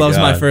anybody who loves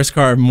my first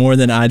car more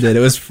than I did, it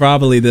was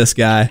probably this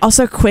guy.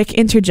 Also, quick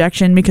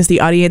interjection because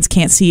the audience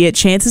can't see it.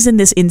 Chance is in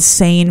this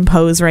insane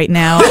pose right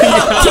now.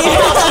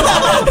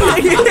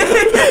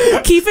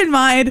 Keep in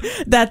mind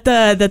that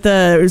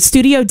the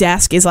studio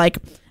desk is like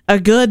a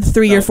good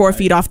 3 or 4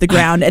 feet off the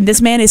ground, and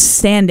this man is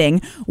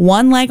standing,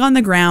 one leg on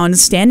the ground,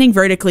 standing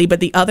vertically, but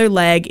the other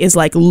leg is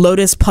like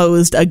lotus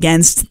posed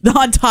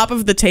on top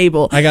of the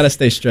table. I gotta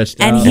stay stretched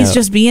out. And he's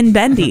just being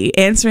bendy,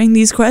 answering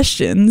these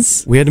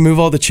questions. We had to move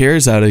all the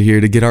chairs out of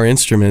here to get our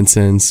instruments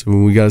in, so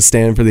we got to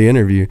stand for the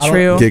interview.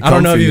 True. I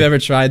don't know if you've ever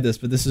tried this,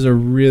 but this is a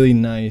really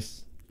nice...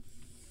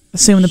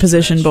 Assume the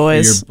position,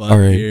 boys. All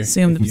right.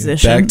 Assume the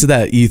position. Back to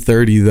that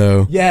E30,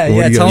 though. Yeah.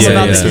 Tell us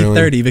about the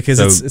E30, because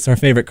it's our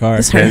favorite car.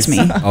 This hurts me.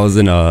 I was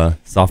in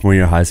sophomore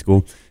year of high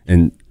school,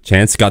 and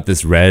Chance got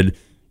this red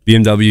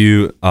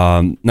BMW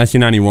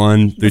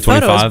 1991 325.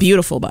 The photo is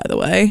beautiful, by the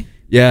way.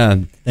 Yeah.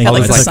 Had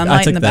like the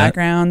sunlight in the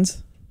background.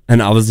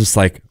 And I was just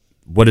like,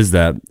 what is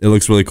that? It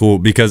looks really cool,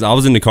 because I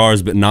was into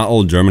cars, but not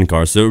old German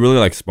cars. So it really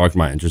like sparked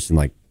my interest in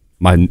like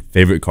my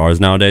favorite cars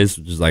nowadays,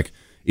 which is like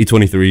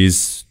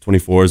E23s,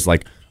 24s,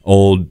 like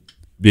old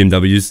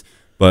BMWs.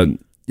 But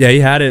yeah,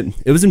 he had it.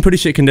 It was in pretty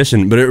shit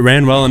condition, but it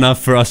ran well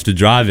enough for us to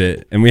drive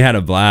it, and we had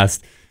a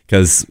blast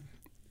because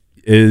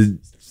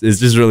it's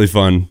just really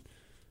fun.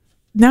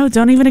 No,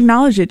 don't even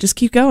acknowledge it. Just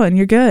keep going.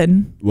 You're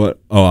good. What?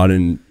 Oh, I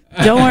didn't.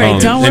 Don't worry.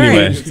 Don't worry.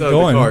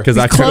 Anyway, because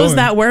I closed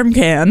that worm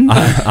can.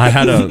 I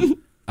had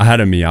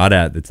a Miata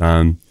at the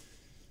time,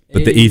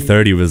 but the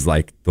E30 was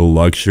like the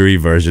luxury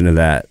version of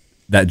that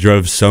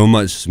drove so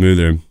much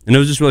smoother, and it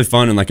was just really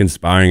fun and like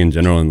inspiring in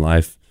general in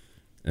life.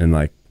 And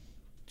like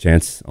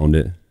Chance owned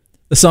it.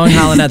 The song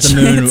 "Howlin' at the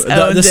Moon."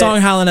 The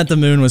song "Howlin' at the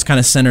Moon" was kind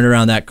of centered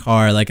around that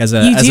car, like as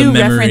a you as a do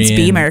memory. Reference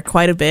Beamer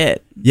quite a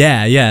bit.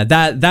 Yeah.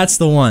 That's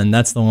the one.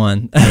 That's the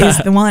one.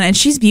 It's the one, and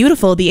she's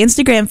beautiful. The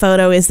Instagram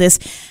photo is this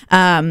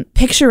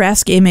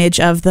picturesque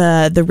image of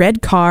the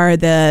red car.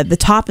 The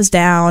top is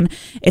down.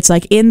 It's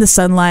like in the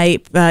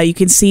sunlight. You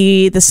can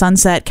see the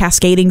sunset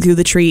cascading through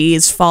the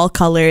trees. Fall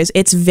colors.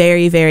 It's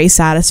very, very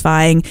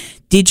satisfying.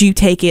 Did you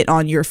take it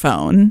on your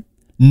phone?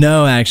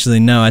 No, actually,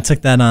 no. I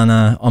took that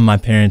on my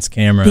parents'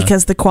 camera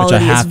because the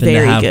quality is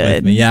very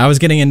good. Yeah, I was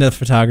getting into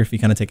photography,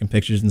 kind of taking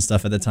pictures and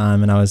stuff at the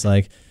time, and I was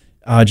like,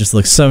 "Oh, it just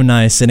looks so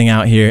nice sitting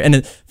out here." And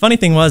the funny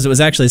thing was, it was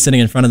actually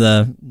sitting in front of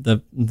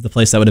the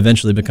place that would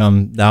eventually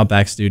become the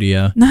Outback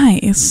Studio.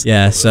 Nice.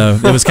 Yeah, so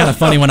it was kind of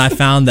funny when I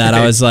found that.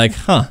 I was like,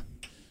 "Huh."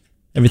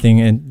 Everything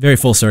in very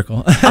full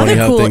circle. Funny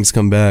how things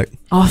come back.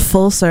 Oh,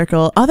 full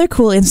circle. Other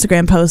cool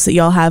Instagram posts that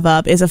y'all have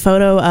up is a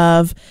photo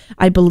of,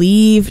 I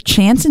believe,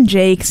 Chance and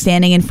Jake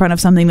standing in front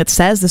of something that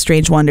says The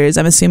Strange Wonders.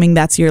 I'm assuming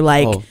that's your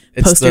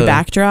poster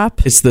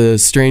backdrop. It's the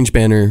Strange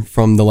banner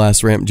from the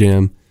last Ramp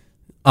Jam.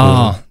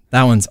 Oh,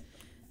 that one's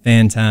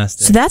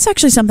fantastic. So that's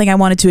actually something I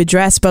wanted to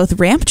address, both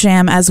Ramp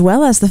Jam as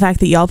well as the fact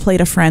that y'all played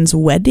a friend's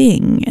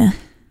wedding.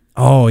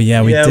 Oh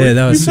yeah, we did.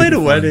 That was we played a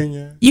fun. wedding.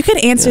 Yeah. You could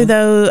answer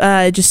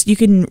though. Just you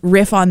can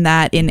riff on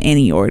that in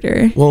any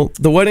order. Well,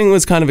 the wedding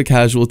was kind of a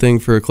casual thing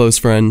for a close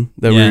friend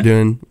that we were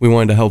doing. We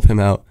wanted to help him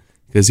out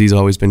because he's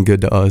always been good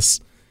to us.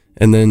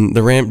 And then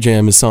the Ramp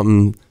Jam is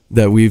something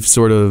that we've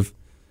sort of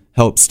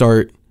helped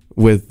start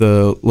with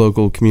the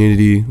local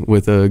community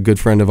with a good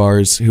friend of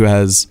ours who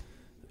has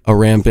a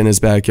ramp in his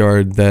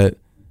backyard that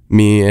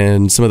me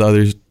and some of the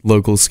other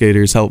local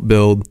skaters helped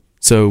build.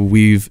 So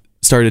we've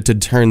started to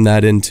turn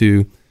that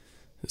into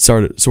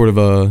sort of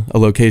a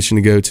location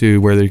to go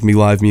to where there can be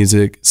live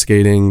music,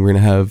 skating. We're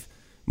going to have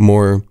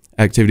more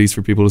activities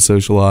for people to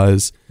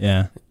socialize.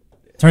 Yeah.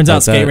 Turns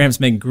out skate ramps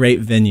make great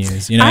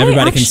venues. You know,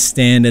 everybody can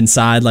stand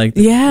inside like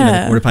the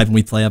quarter pipe and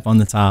we play up on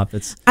the top.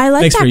 I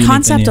like that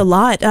concept a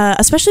lot,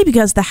 especially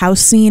because the house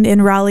scene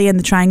in Raleigh and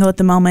the Triangle at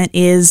the moment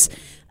is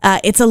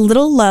it's a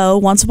little low.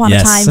 Once upon a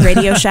time,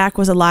 Radio Shack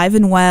was alive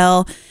and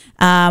well.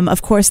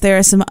 Of course, there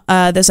are some.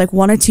 There's like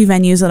one or two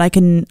venues that I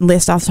can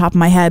list off the top of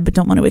my head, but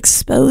don't want to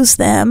expose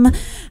them.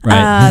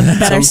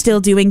 That are still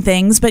doing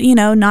things, but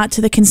not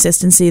to the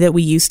consistency that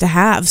we used to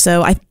have.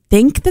 So I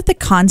think that the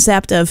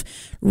concept of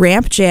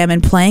Ramp Jam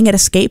and playing at a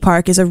skate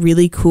park is a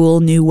really cool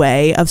new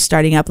way of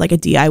starting up like a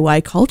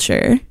DIY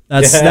culture.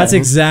 That's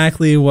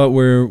exactly what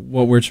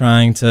we're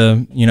trying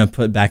to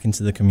put back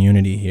into the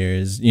community here.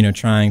 Is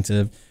trying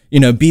to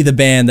be the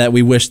band that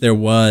we wish there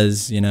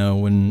was,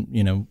 when,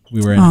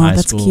 we were in high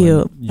school. That's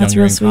cute. That's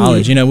real sweet.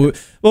 College.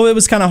 Well, it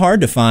was kind of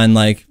hard to find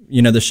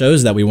the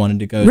shows that we wanted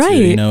to go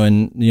to,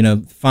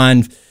 and,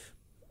 find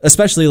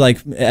especially like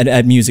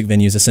at music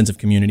venues, a sense of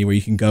community where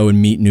you can go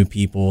and meet new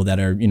people that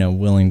are,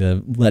 willing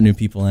to let new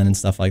people in and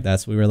stuff like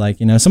that. So we were like,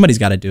 somebody's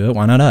got to do it.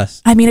 Why not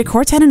us? I mean, a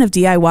core tenet of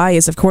DIY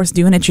is, of course,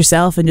 doing it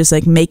yourself and just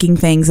like making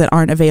things that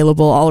aren't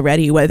available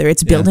already, whether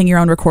it's building your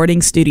own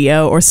recording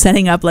studio or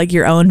setting up like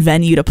your own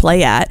venue to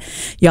play at.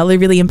 Y'all are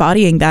really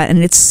embodying that. And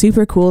it's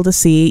super cool to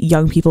see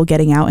young people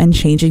getting out and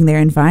changing their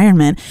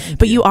environment.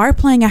 But you are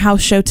playing a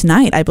house show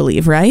tonight, I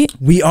believe, right?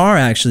 We are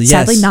actually, yes.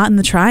 Sadly, not in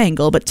the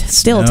Triangle, but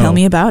still, tell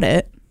me about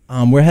it.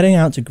 We're heading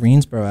out to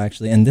Greensboro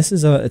actually, and this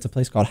is it's a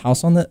place called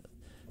House on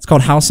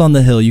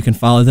the Hill. You can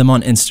follow them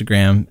on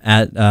Instagram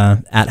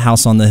at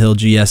House on the Hill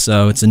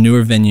GSO. It's a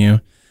newer venue.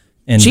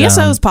 And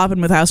GSO is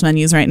popping with house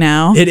venues right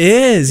now. It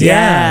is,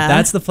 yeah.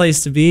 That's the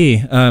place to be.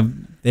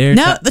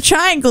 The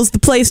Triangle's the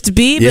place to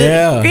be,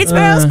 but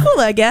Greensboro's cool,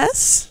 I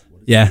guess.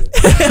 Yeah.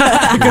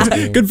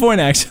 Good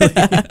point, actually.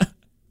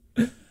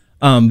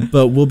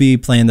 But we'll be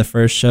playing the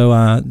first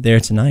show there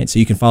tonight, so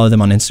you can follow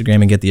them on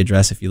Instagram and get the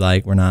address if you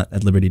like. We're not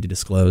at liberty to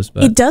disclose,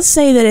 but it does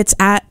say that it's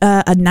at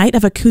a night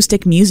of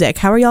acoustic music.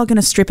 How are y'all going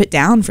to strip it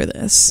down for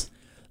this?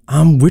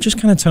 We're just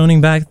kind of toning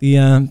back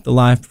the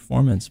live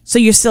performance. So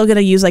you're still going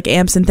to use like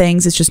amps and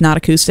things. It's just not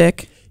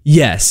acoustic.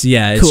 Yes,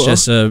 yeah, it's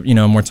just a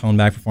more toned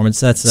back performance.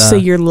 That's so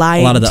you're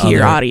lying a lot of to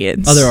your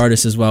audience, other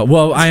artists as well.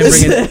 Well, I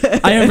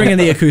am bringing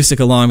the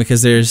acoustic along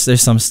because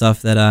there's some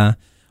stuff that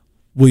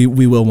we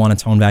will want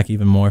to tone back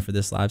even more for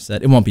this live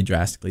set. It won't be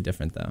drastically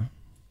different though.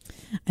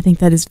 I think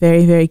that is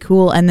very, very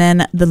cool. And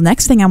then the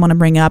next thing I want to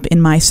bring up in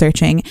my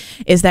searching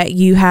is that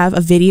you have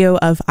a video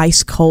of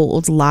Ice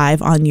Cold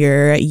live on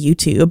your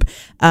YouTube.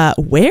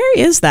 Where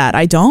is that?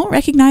 I don't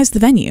recognize the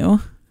venue.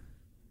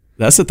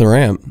 That's at the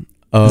Ramp.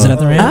 Is it at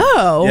the Ramp?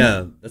 Oh.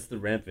 Yeah, that's the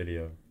Ramp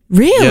video.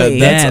 Really?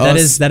 Yeah,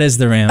 that is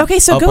the Ramp. Okay,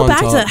 so go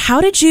back to that.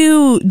 How did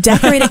you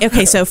decorate it?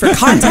 Okay, so for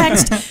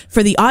context,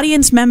 for the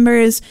audience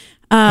members,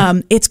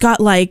 it's got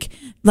like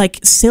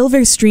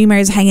silver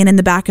streamers hanging in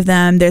the back of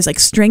them. There's like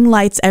string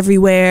lights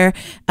everywhere.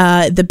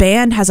 The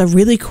band has a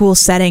really cool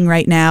setting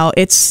right now.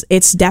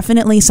 It's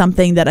definitely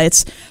something that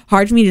it's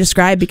hard for me to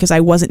describe because I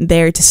wasn't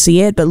there to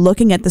see it, but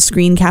looking at the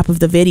screen cap of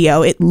the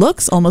video, it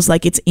looks almost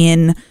like it's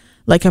in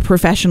like a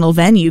professional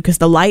venue because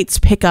the lights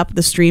pick up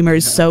the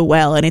streamers so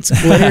well, and it's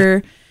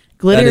glitter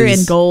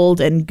and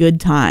gold and good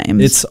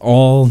times. It's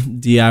all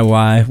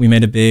DIY. We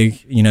made a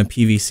big,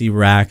 PVC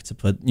rack to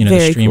put,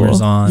 the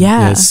streamers on.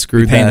 Yeah,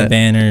 we paint the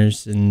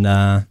banners and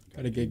got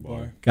a gig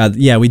bar.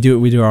 We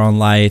do our own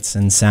lights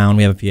and sound.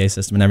 We have a PA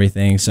system and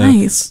everything. So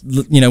nice.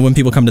 When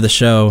people come to the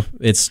show,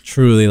 it's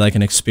truly like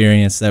an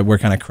experience that we're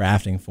kind of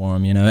crafting for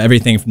them.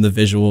 Everything from the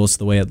visuals to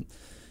the way it,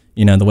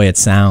 the way it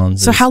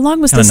sounds. So how long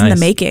was this in the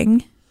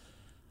making?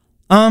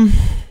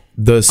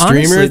 The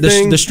streamer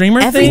thing? The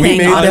streamer thing? We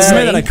made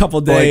that in a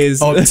couple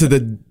days. Up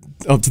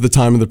to the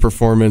time of the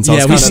performance.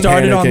 Yeah, we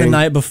started on the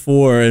night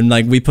before and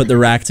we put the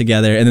rack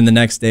together, and then the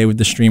next day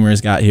the streamers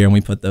got here and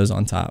we put those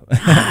on top.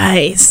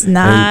 Nice. And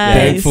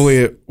thankfully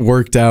it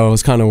worked out. I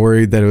was kind of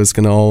worried that it was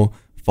going to all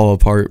fall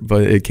apart,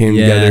 but it came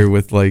together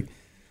with with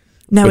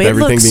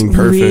everything being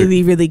perfect.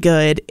 Really, really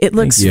good. It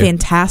looks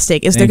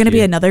fantastic. Is there going to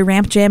be another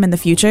Ramp Jam in the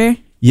future?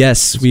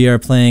 Yes, we are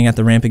playing at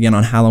the Ramp again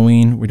on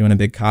Halloween. We're doing a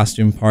big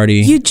costume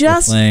party. You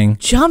just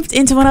jumped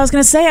into what I was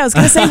going to say. I was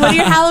going to say, what are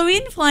your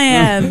Halloween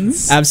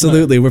plans?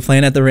 Absolutely. We're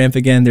playing at the Ramp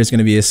again. There's going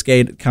to be a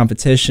skate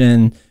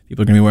competition.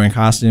 People are going to be wearing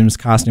costumes,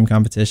 costume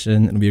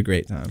competition. It'll be a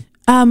great time.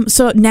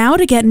 So now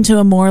to get into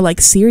a more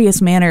serious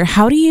manner,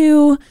 how do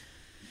you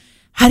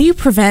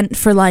prevent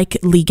for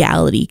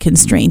legality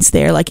constraints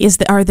there?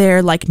 Are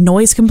there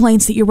noise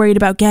complaints that you're worried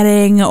about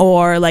getting,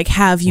 or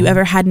have you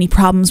ever had any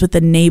problems with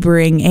the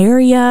neighboring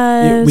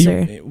areas?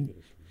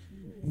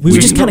 We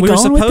were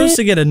supposed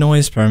to get a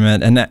noise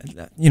permit,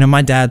 and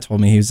my dad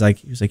told me he was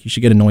like you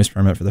should get a noise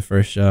permit for the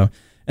first show.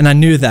 And I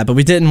knew that, but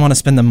we didn't want to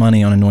spend the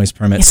money on a noise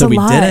permit, so we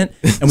didn't,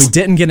 and we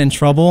didn't get in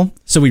trouble.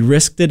 So we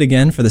risked it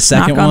again for the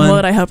second one. Knock on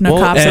wood, I hope no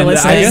cops are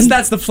listening. I guess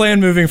that's the plan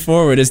moving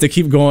forward, is to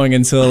keep going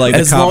until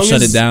the cops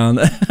shut it down.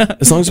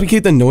 As long as we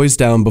keep the noise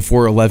down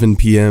before 11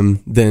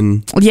 p.m.,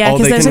 then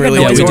because there's a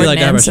noise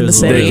ordinance in the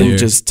city. They can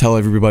just tell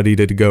everybody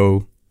to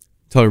go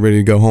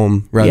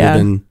home rather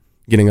than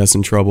getting us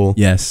in trouble.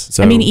 Yes.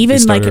 So even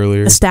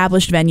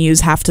established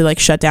venues have to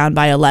shut down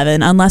by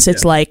 11 unless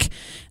it's like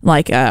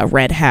a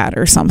Red Hat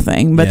or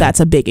something, but that's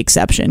a big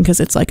exception because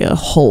it's a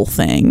whole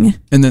thing.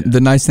 And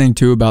the nice thing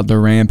too about the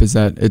Ramp is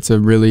that it's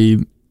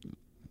the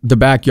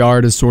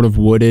backyard is sort of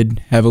wooded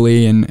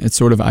heavily and it's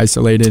sort of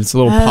isolated. It's a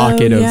little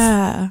pocket of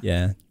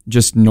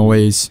just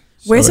noise.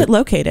 Where's it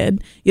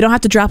located? You don't have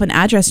to drop an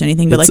address or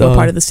anything, but what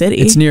part of the city?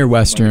 It's near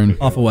Western.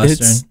 Off of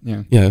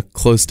Western. Yeah,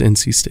 close to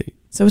NC State.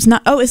 So it's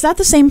not. Oh, is that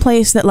the same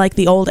place that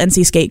the old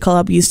NC Skate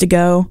Club used to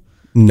go?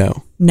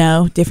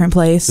 No, different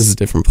place. This is a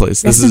different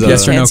place. This is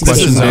yes or no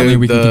questions only.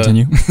 We can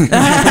continue.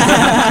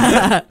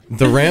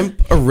 The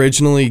Ramp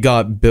originally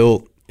got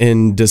built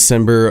in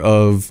December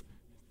of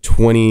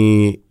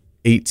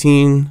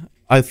 2018,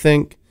 I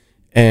think,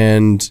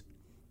 and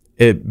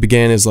it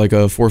began as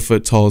a 4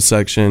 foot tall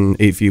section,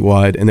 8 feet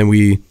wide, and then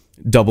we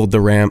doubled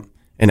the ramp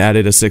and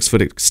added a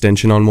 6-foot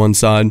extension on one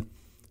side.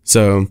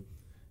 So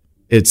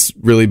it's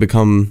really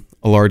become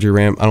a larger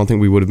ramp. I don't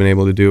think we would have been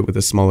able to do it with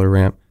a smaller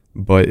ramp,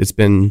 but it's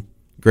been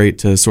great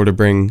to sort of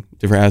bring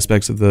different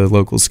aspects of the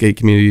local skate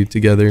community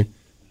together.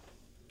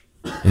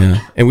 Yeah.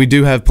 And we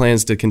do have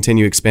plans to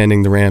continue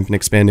expanding the ramp and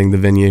expanding the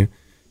venue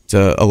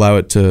to allow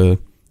it to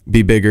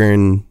be bigger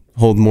and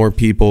hold more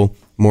people,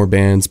 more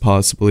bands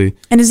possibly.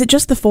 And is it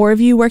just the 4 of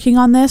you working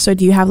on this, or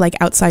do you have like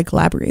outside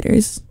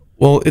collaborators?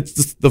 Well,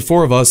 it's the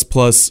 4 of us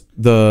plus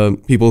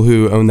the people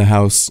who own the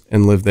house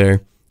and live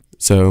there.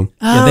 So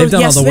they've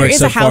done all the work there is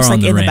so a house far on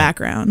like in the ramp.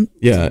 background.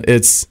 Yeah,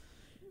 it's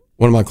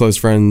one of my close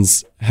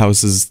friends'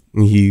 houses.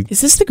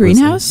 Is this the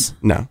greenhouse?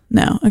 No.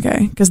 No,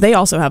 okay. Because they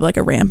also have like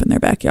a ramp in their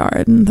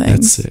backyard and things.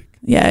 That's sick.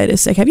 Yeah, it is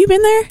sick. Have you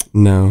been there?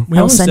 No.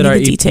 I will send you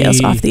the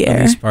details off the air.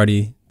 Release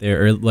party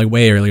there, like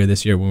way earlier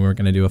this year when we were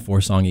going to do a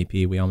 4-song EP.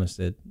 We almost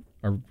did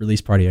our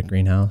release party at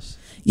Greenhouse.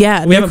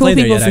 Yeah, we they're haven't cool played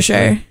there people yet, for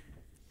actually. sure.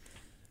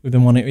 We've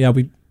been wanting. Yeah,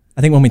 I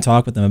think when we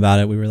talked with them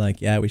about it, we were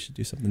like, yeah, we should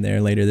do something there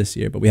later this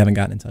year, but we haven't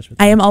gotten in touch with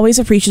them. I am always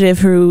appreciative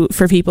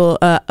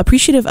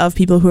of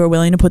people who are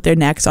willing to put their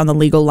necks on the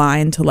legal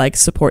line to like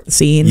support the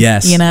scene.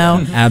 Yes, you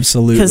know,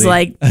 absolutely. Because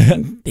like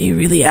they're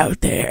really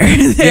out there.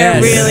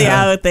 They're really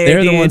out there.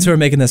 They're dude. the ones who are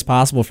making this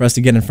possible for us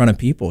to get in front of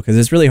people, because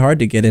it's really hard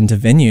to get into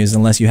venues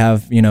unless you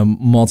have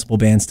multiple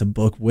bands to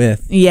book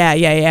with.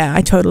 Yeah.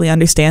 I totally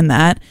understand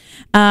that.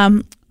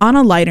 On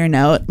a lighter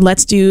note,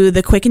 let's do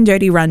the quick and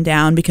dirty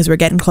rundown because we're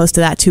getting close to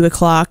that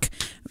 2:00.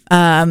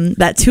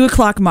 That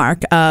 2:00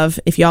 mark of,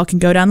 if y'all can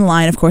go down the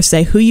line, of course,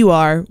 say who you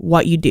are,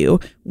 what you do,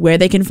 where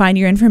they can find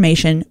your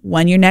information,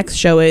 when your next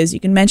show is. You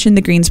can mention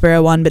the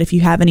Greensboro one, but if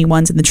you have any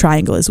ones in the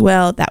Triangle as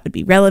well, that would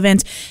be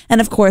relevant. And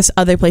of course,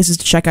 other places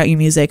to check out your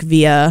music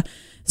via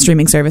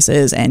streaming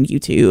services and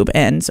YouTube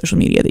and social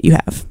media that you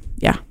have.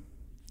 Yeah.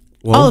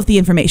 Well, all of the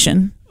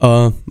information.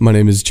 My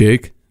name is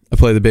Jake. I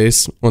play the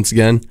bass once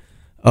again.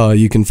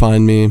 You can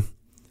find me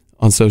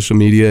on social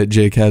media at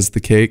Jake Has the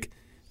Cake.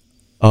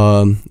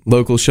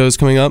 Local shows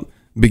coming up.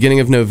 Beginning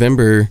of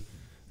November,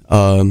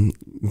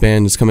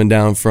 band is coming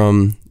down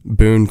from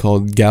Boone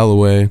called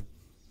Galloway,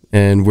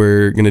 and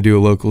we're going to do a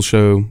local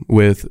show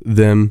with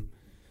them.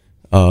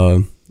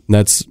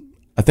 That's,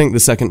 I think,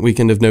 the second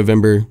weekend of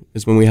November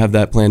is when we have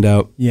that planned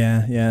out.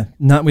 Yeah.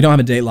 We don't have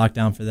a date locked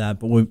down for that,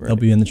 but they'll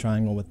be in the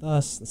Triangle with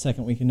us the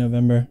second week in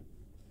November.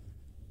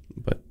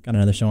 But got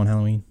another show on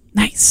Halloween.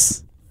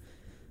 Nice.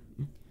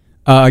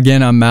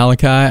 Again, I'm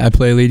Malachi. I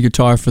play lead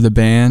guitar for the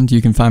band.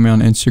 You can find me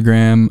on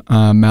Instagram,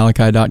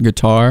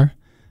 malachi.guitar.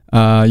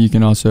 You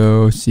can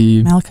also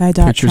see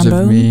pictures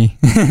of me.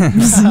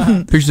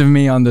 Pictures of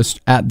me on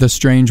at the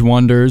Strange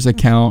Wonders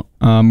account,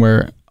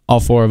 where all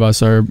 4 of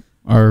us are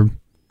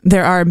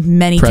There are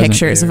many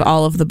pictures there. of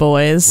all of the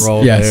boys. We're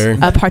all there.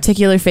 A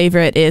particular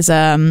favorite is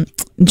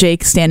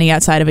Jake standing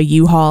outside of a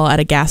U-Haul at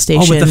a gas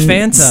station, with the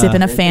Fanta.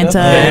 sipping a Fanta,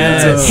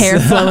 Yes. hair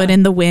flowing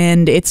in the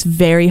wind. It's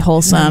very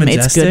wholesome.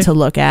 It's good to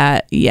look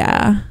at.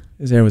 Yeah.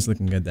 His hair was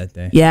looking good that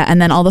day. Yeah,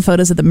 and then all the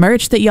photos of the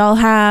merch that y'all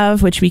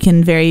have, which we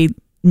can very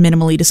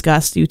minimally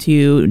discuss due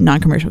to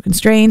non-commercial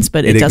constraints,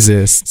 but it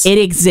exists. It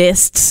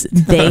exists.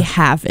 They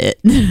have it.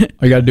 all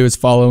you got to do is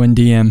follow and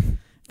DM.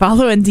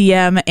 Follow and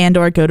DM and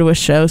or go to a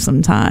show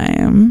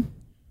sometime.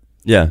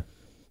 Yeah.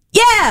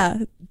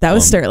 That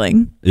was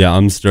Sterling. Yeah,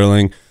 I'm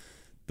Sterling,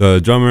 the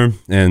drummer,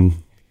 and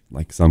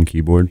like some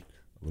keyboard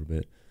a little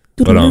bit.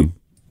 But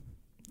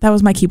that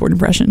was my keyboard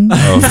impression. I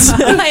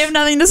have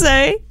nothing to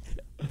say.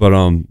 But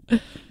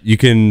you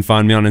can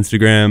find me on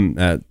Instagram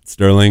at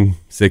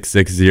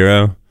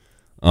Sterling660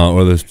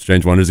 or the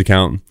Strange Wonders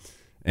account.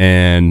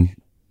 And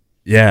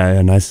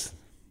yeah, nice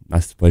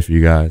to play for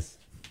you guys.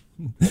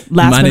 Last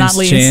My but name's not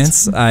least,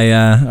 Chance.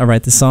 I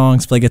write the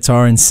songs, play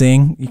guitar, and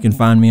sing. You can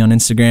find me on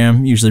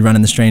Instagram, usually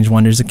running the Strange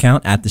Wonders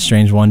account at the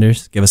Strange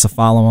Wonders. Give us a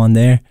follow on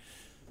there.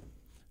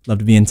 Love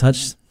to be in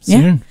touch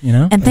soon.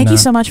 And thank you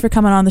so much for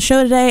coming on the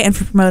show today and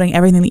for promoting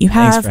everything that you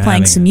have,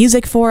 playing some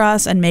music for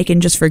us, and making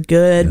just for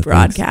good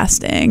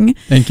broadcasting.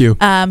 Thank you.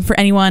 For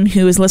anyone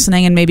who is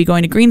listening and maybe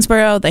going to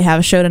Greensboro, they have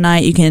a show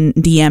tonight. You can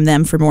DM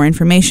them for more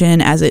information,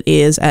 as it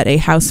is at a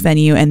house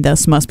venue and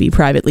thus must be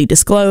privately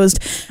disclosed.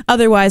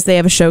 Otherwise, they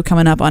have a show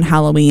coming up on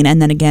Halloween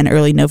and then again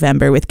early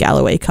November with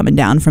Galloway coming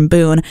down from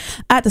Boone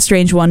at the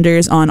Strange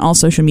Wonders on all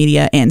social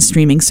media and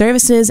streaming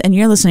services. And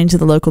you're listening to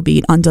The Local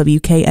Beat on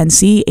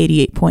WKNC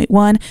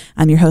 88.1.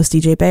 I'm your host,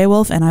 DJ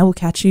Beowvlf, and I will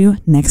catch you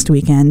next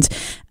weekend.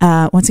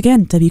 Once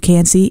again,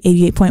 WKNC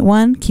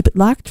 88.1. Keep it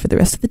locked for the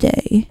rest of the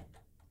day.